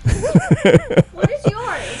group. What is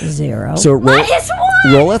yours? 0. So roll, Minus 1.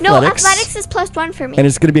 roll No, athletics. athletics is +1 for me. And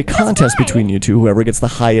it's going to be a contest why. between you two. Whoever gets the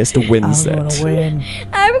highest wins I'm it. gonna win.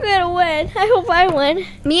 I'm gonna win. I hope I win.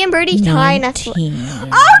 Me and Birdie tie in 19.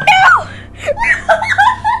 Oh no!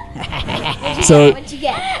 So What'd you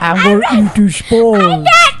get? I'm gonna eat the spores. Got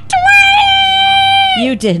 20!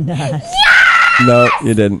 You did not. no,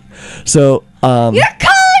 you didn't. So You're calling me a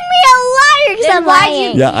liar because I'm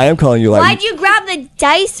lying. yeah, I am calling you Why'd like you grab the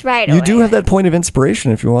dice right away? you do have that point of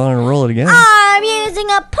inspiration if you want to roll it again. I'm using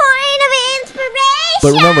a point of inspiration.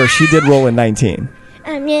 But remember, she did roll a 19.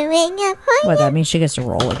 I'm using a point. What, that means she gets to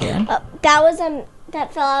roll again? Oh, that was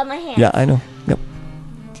that fell out of my hand. Yeah, I know. Yep.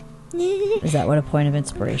 Is that what a point of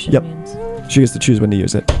inspiration Yep. means? She gets to choose when to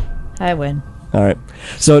use it. I win. All right.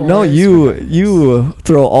 So no, you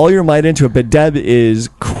throw all your might into it, but Deb is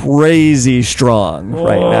crazy strong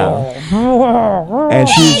right now, and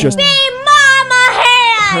she's just Mama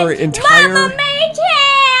hand. her entire. Mama mage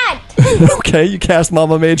hand. Okay, you cast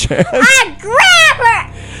Mama Mage Hand. I grab her.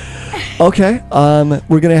 Okay.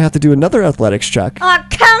 We're gonna have to do another athletics check. Oh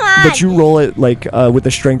come on. But you roll it like with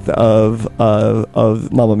the strength of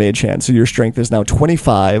Mama Mage Hand. So your strength is now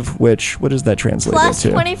 25, which what does that translate Plus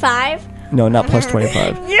into? 25. No, not plus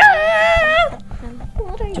 25. Yeah.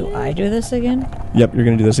 Do I do this again? Yep, you're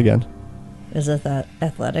gonna do this again. Is it that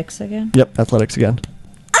athletics again? Yep, athletics again.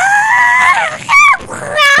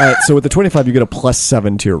 All right, so with the 25, you get a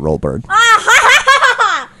 +7 to your roll, Bird.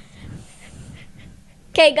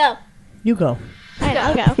 Okay, go. You go.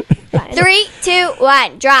 I'll go. 3, 2,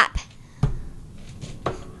 1, drop.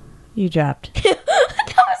 You dropped. It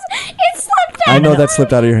slipped out. I know that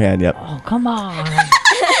slipped out of your hand. Yep. Oh, come on.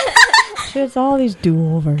 It's all these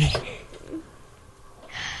do-overs.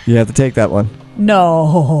 You have to take that one.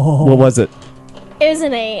 No. What was it? It was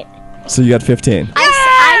an 8. So you got 15.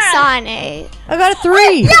 I saw an 8. I got a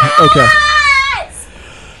 3. Okay.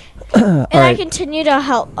 And I right. continue to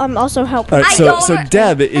help. I'm also helping. All right, so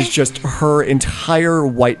Deb is just her entire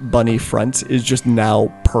white bunny front is just now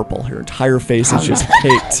purple. Her entire face is just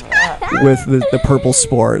caked with the purple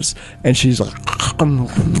spores, and she's like,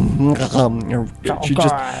 she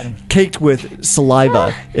just caked with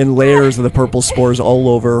saliva in layers of the purple spores all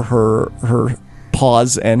over her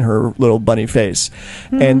paws and her little bunny face,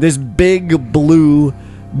 and this big blue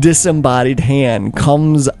disembodied hand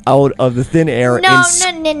comes out of the thin air. No.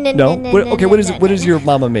 What does your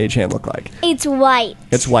Mama Mage hand look like? It's white.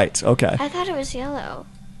 It's white. Okay. I thought it was yellow.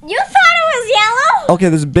 You thought it was yellow? Okay,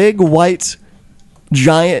 this big white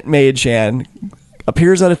giant mage hand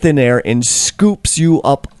appears out of thin air and scoops you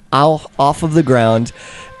up off of the ground,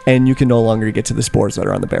 and you can no longer get to the spores that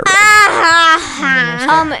are on the bear rug.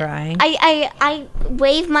 Start crying. I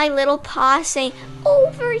wave my little paw saying,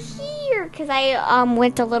 over here, because I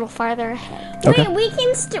went a little farther ahead. Okay. Wait, we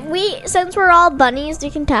can since we're all bunnies, we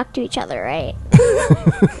can talk to each other, right?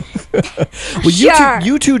 Well,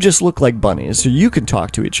 you two just look like bunnies, so you can talk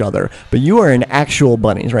to each other. But you are in actual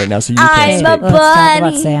bunnies right now, so you can't I'm speak. a Let's talk about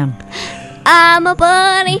bunny. Sam. I'm a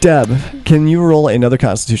bunny. Deb, can you roll another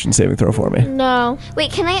Constitution saving throw for me? No.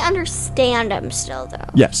 Wait, can I understand him still though?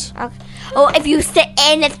 Yes. Okay. Oh, if you say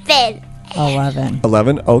anything. 11.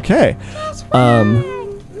 11. Okay.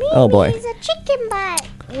 Oh boy. He's a chicken butt.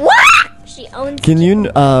 What? She owns. Can you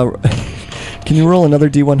roll another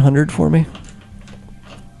D100 for me?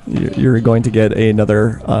 You're going to get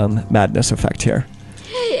another madness effect here.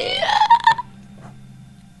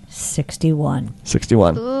 61.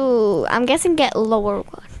 61. Ooh, I'm guessing get lower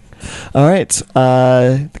one. All right.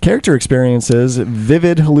 The character experiences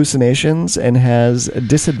vivid hallucinations and has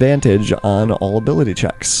disadvantage on all ability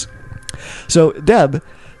checks. So, Deb,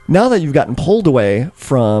 now that you've gotten pulled away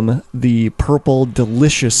from the purple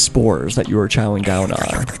delicious spores that you were chowing down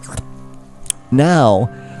on, now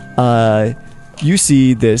you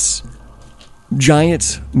see this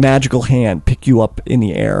giant magical hand pick you up in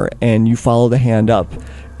the air, and you follow the hand up.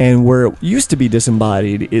 And where it used to be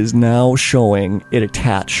disembodied is now showing it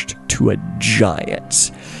attached to a giant.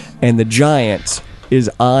 And the giant is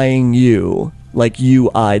eyeing you like you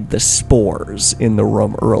eyed the spores in the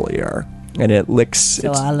room earlier. And it licks.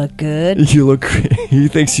 So I look good. You look. He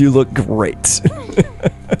thinks you look great.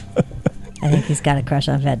 I think he's got a crush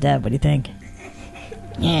on Fat Deb. What do you think?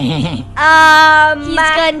 He's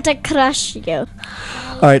going to crush you.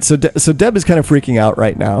 All right, so Deb is kind of freaking out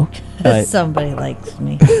right now. Somebody likes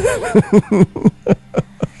me.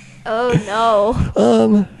 Oh no.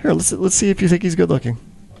 Here, let's see if you think he's good looking.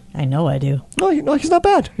 I know I do. No, he's not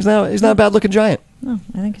bad. He's not a bad looking giant. No,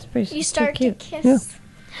 I think it's pretty, You start pretty to cute. kiss.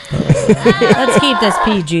 Let's keep this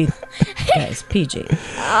PG, guys. PG.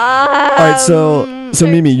 All right, so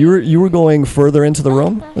Mimi, you were going further into the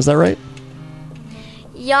room. Is that right?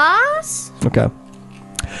 Yes. Okay.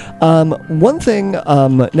 One thing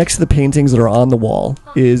next to the paintings that are on the wall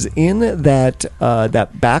is in that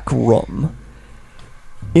back room.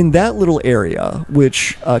 In that little area,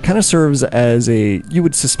 which kind of serves as you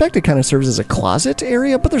would suspect it kind of serves as a closet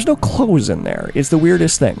area, but there's no clothes in there. It's the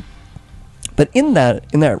weirdest thing. But in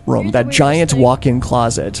that room, that giant walk-in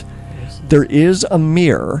closet, there is a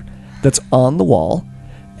mirror that's on the wall,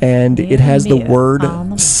 and it has the word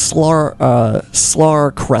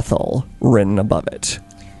Slarkrethel written above it.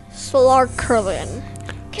 Slarkerlin.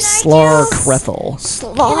 Slarkrethel.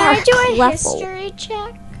 Can I do a history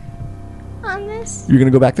check on this? You're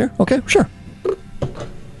gonna go back there? Okay, sure.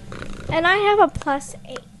 And I have a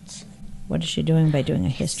 +8. What is she doing by doing a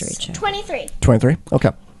history check? 23. 23.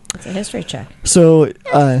 Okay. It's a history check. So,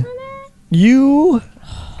 you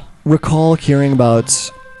recall hearing about.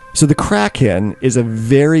 So, the Kraken is a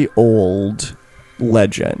very old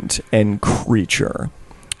legend and creature.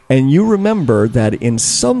 And you remember that in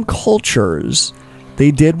some cultures,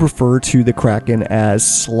 they did refer to the Kraken as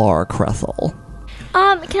Slarkrethel.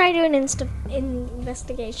 Can I do an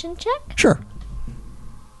investigation check? Sure.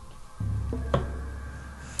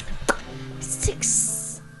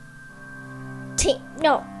 16.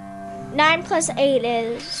 No. 9 + 8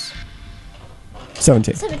 is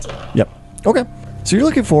 17. 17. Yep. Okay. So, you're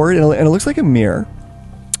looking for it, and it looks like a mirror.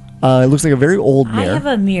 It looks like a very old I mirror. have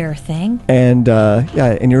a mirror thing. And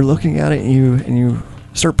and you're looking at it, and you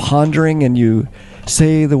start pondering, and you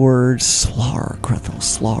say the word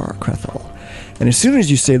Slarkrethel. And as soon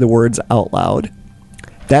as you say the words out loud,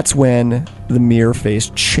 that's when the mirror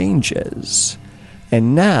face changes.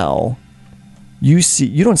 And now you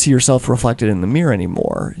don't see yourself reflected in the mirror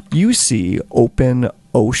anymore. You see open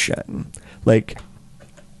ocean. Like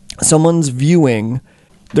someone's viewing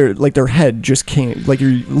their head just came, like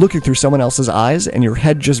you're looking through someone else's eyes, and your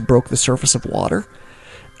head just broke the surface of water,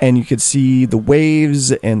 and you could see the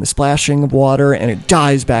waves and the splashing of water, and it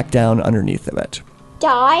dives back down underneath of it.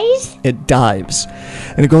 Dies? It dives,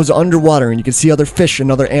 and it goes underwater, and you can see other fish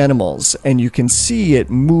and other animals, and you can see it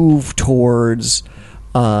move towards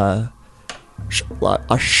a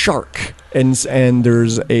shark, and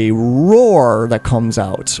there's a roar that comes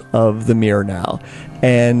out of the mirror now,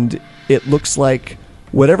 and it looks like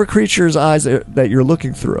whatever creature's eyes that you're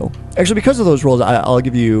looking through. Actually, because of those rolls, I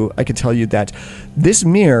can tell you that this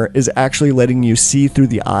mirror is actually letting you see through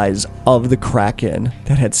the eyes of the Kraken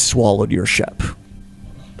that had swallowed your ship.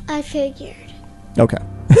 I figured. Okay.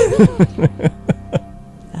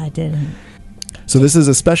 I didn't. So this is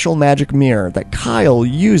a special magic mirror that Kyle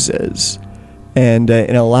uses, and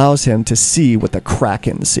it allows him to see what the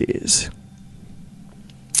Kraken sees.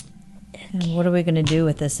 And what are we going to do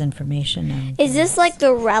with this information now? Is this like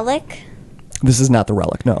the relic? This is not the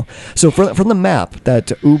relic, no. So from the map that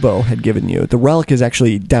Ubo had given you, the relic is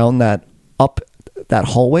actually down that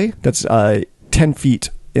hallway that's 10 feet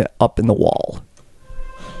up in the wall.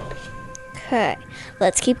 Okay,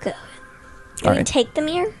 let's keep going. Can All we right. take the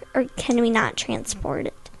mirror, or can we not transport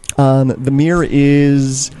it? The mirror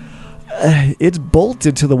is it's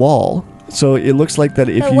bolted to the wall, so it looks like that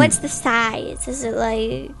if But you. what's the size? Is it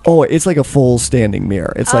like? Oh, it's like a full standing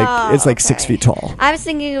mirror. It's like Oh, it's like 6 okay. feet tall. I was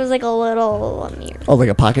thinking it was like a little mirror. Oh, like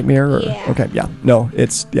a pocket mirror? Or, Yeah. Okay, yeah. No,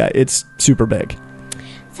 it's super big.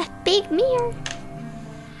 It's a big mirror.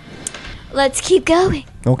 Let's keep going.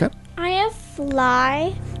 Okay. I have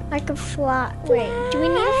fly. I could fly. Wait, do we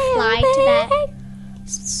need to fly to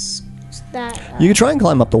that? You can try and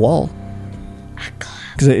climb up the wall.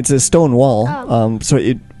 Because it's a stone wall, Oh. so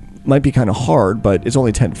it might be kind of hard, but it's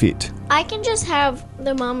only 10 feet. I can just have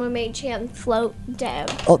the Mama Mei-chan float Deb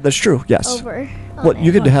Oh, that's true, yes. over. Well,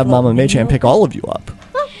 you could have Mama Mei-chan pick all of you up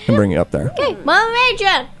and bring you up there. Okay, Mama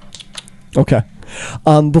Mei-chan. Okay.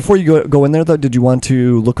 Before you go in there, though, did you want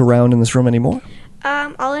to look around in this room anymore?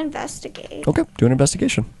 I'll investigate. Okay, do an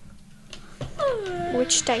investigation.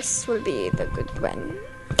 Which dice will be the good one?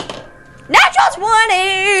 Natural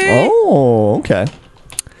 20! Oh, okay.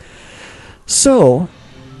 So,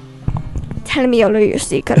 Tell me all of your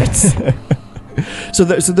secrets. so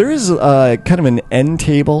there is kind of an end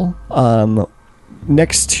table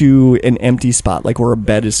next to an empty spot, like where a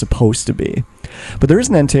bed is supposed to be. But there is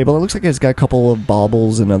an end table. It looks like it's got a couple of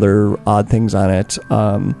baubles and other odd things on it.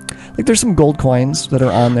 Like there's some gold coins that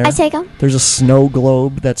are on there. I take them. There's a snow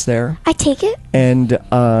globe that's there. I take it. And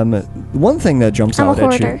one thing that jumps I'm a out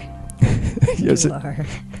at you. hoarder. Yes, You are.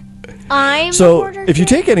 I'm a so hoarder if you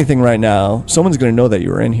too. take anything right now, someone's going to know that you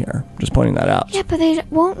were in here. Just pointing that out. Yeah, but they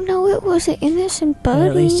won't know it was an innocent Well, buddy.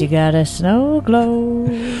 at least you got a snow globe.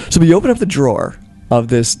 So we open up the drawer of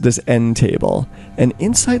this end table, and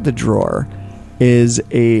inside the drawer is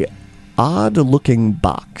a odd-looking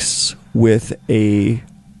box with a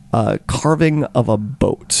carving of a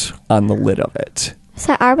boat on the lid of it. Is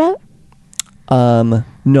that our boat?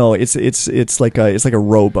 No, it's like a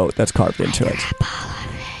rowboat that's carved into it.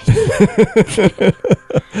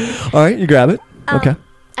 All right, you grab it. Okay.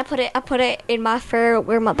 I put it in my fur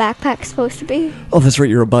where my backpack's supposed to be. Oh, that's right.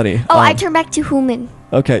 You're a buddy. Oh, I turn back to human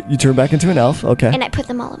Okay, you turn back into an elf. Okay. and I put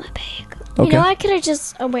them all in my bag. Okay. You know, I could have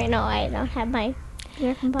just. Oh wait, no, I don't have my.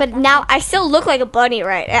 But now I still look like a bunny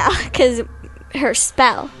right now because her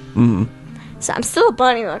spell. Mhm. So I'm still a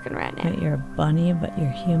bunny looking right now. Wait, you're a bunny, but you're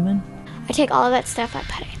human? I take all of that stuff, I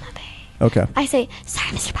put it in my bag. Okay. I say, sorry,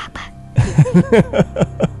 Mr. Backpack.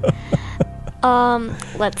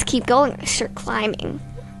 Let's keep going. I start climbing.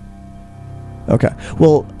 Okay.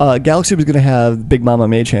 Well, Galaxy was going to have Big Mama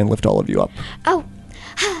Mei-chan lift all of you up. Oh,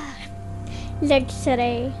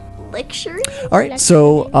 Luxury. luxury? All right.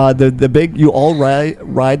 So the big you all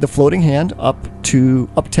ride the floating hand up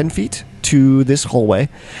 10 feet to this hallway.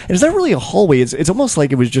 And it's not really a hallway. It's almost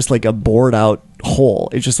like it was just like a bored out hole.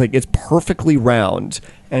 It's just like it's perfectly round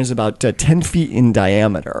and it's about 10 feet in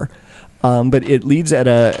diameter. But it leads at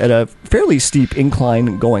a fairly steep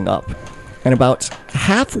incline going up. And about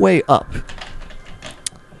halfway up,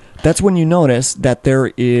 that's when you notice that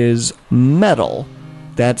there is metal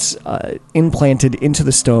that's implanted into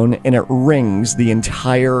the stone, and it rings the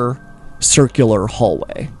entire circular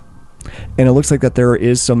hallway. And it looks like that there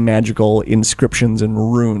is some magical inscriptions and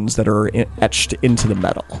runes that are etched into the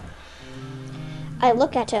metal. I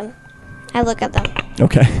look at him. I look at them.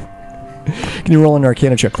 Okay. Can you roll an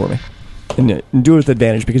Arcana check for me? And do it with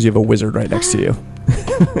advantage because you have a wizard right next to you.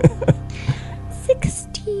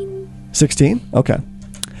 16. 16? Okay.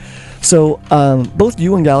 So both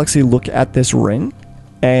you and Galaxy look at this ring,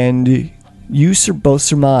 and you both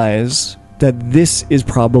surmise that this is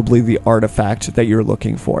probably the artifact that you're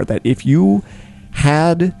looking for. That if you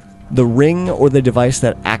had the ring or the device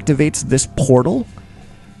that activates this portal,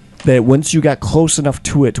 that once you got close enough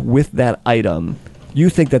to it with that item, you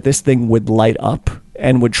think that this thing would light up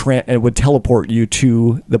and would teleport you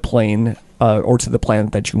to the plane or to the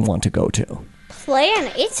planet that you want to go to.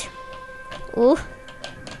 Planet? Ooh.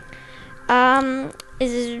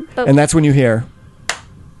 Is but And that's when you hear,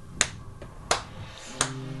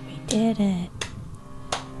 Did it.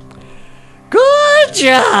 "Good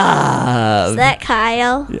job!" is that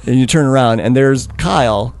Kyle? And you turn around, and there's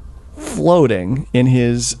Kyle floating in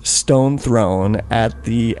his stone throne at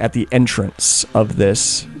the entrance of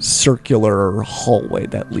this circular hallway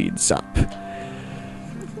that leads up.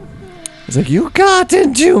 It's like, "You got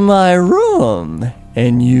into my room,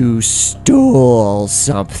 and you stole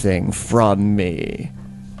something from me.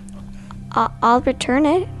 I'll return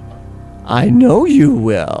it. I know you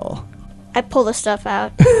will." I pull the stuff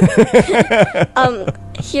out.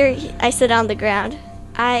 Here I sit on the ground.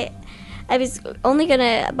 I was only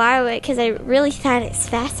gonna borrow it because I really thought it's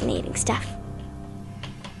fascinating stuff.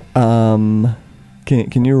 Can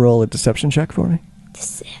you roll a deception check for me?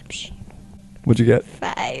 Deception. What'd you get?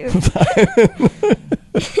 5.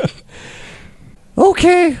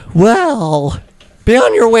 Okay, well, be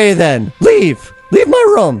on your way then. Leave my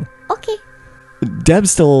room. Okay. Deb,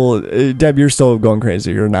 you're still going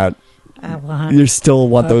crazy. You're not. You still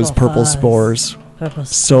want those purple spores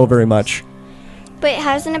so very much. But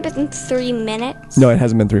hasn't it been 3 minutes? No, it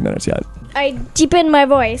hasn't been 3 minutes yet. I deepened my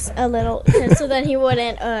voice a little so that he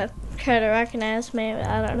wouldn't try to recognize me.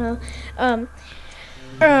 I don't know.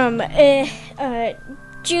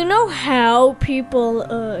 Do you know how people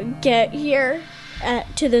get here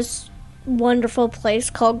to this wonderful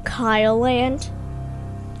place called Kyleland?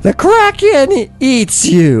 The Kraken eats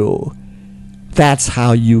you. That's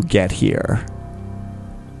how you get here.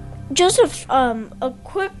 Joseph, a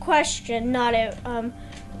quick question, not a,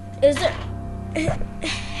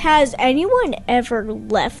 has anyone ever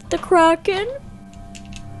left the Kraken?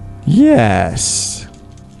 Yes.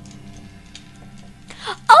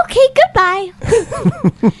 Okay, goodbye.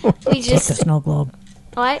 We Take just... the snow globe.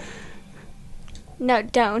 What? No,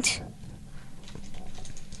 don't.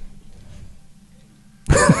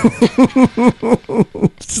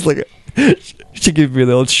 Just like she gave me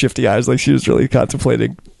the old shifty eyes, like she was really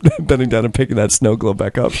contemplating bending down and picking that snow globe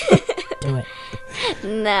back up. Do it.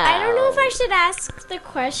 No. I don't know if I should ask the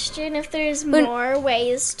question if there's more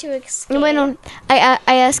ways to escape. Wait, no. I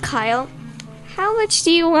asked Kyle, how much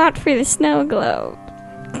do you want for the snow globe?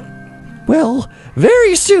 Well,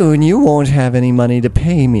 very soon you won't have any money to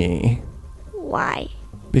pay me Why?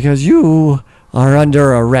 because you are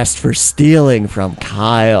under arrest for stealing from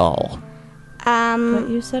Kyle. But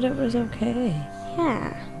you said it was okay.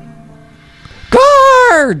 Yeah.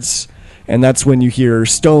 Guards! And that's when you hear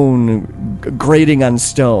stone grating on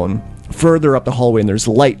stone further up the hallway, and there's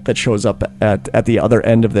light that shows up at the other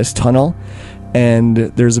end of this tunnel. And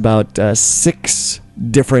there's about 6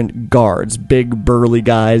 different guards, big burly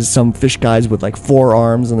guys, some fish guys with like 4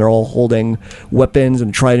 arms, and they're all holding weapons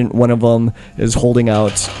and trident. One of them is holding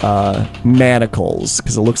out manacles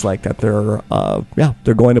because it looks like that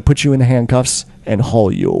they're going to put you in handcuffs and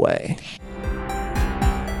haul you away.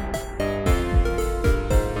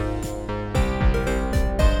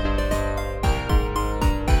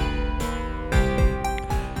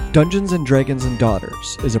 Dungeons & Dragons &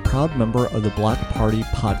 Daughters is a proud member of the Block Party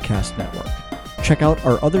Podcast Network. Check out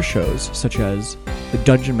our other shows such as the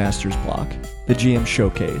Dungeon Masters Block, the GM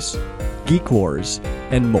Showcase, Geek Wars,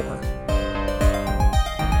 and more.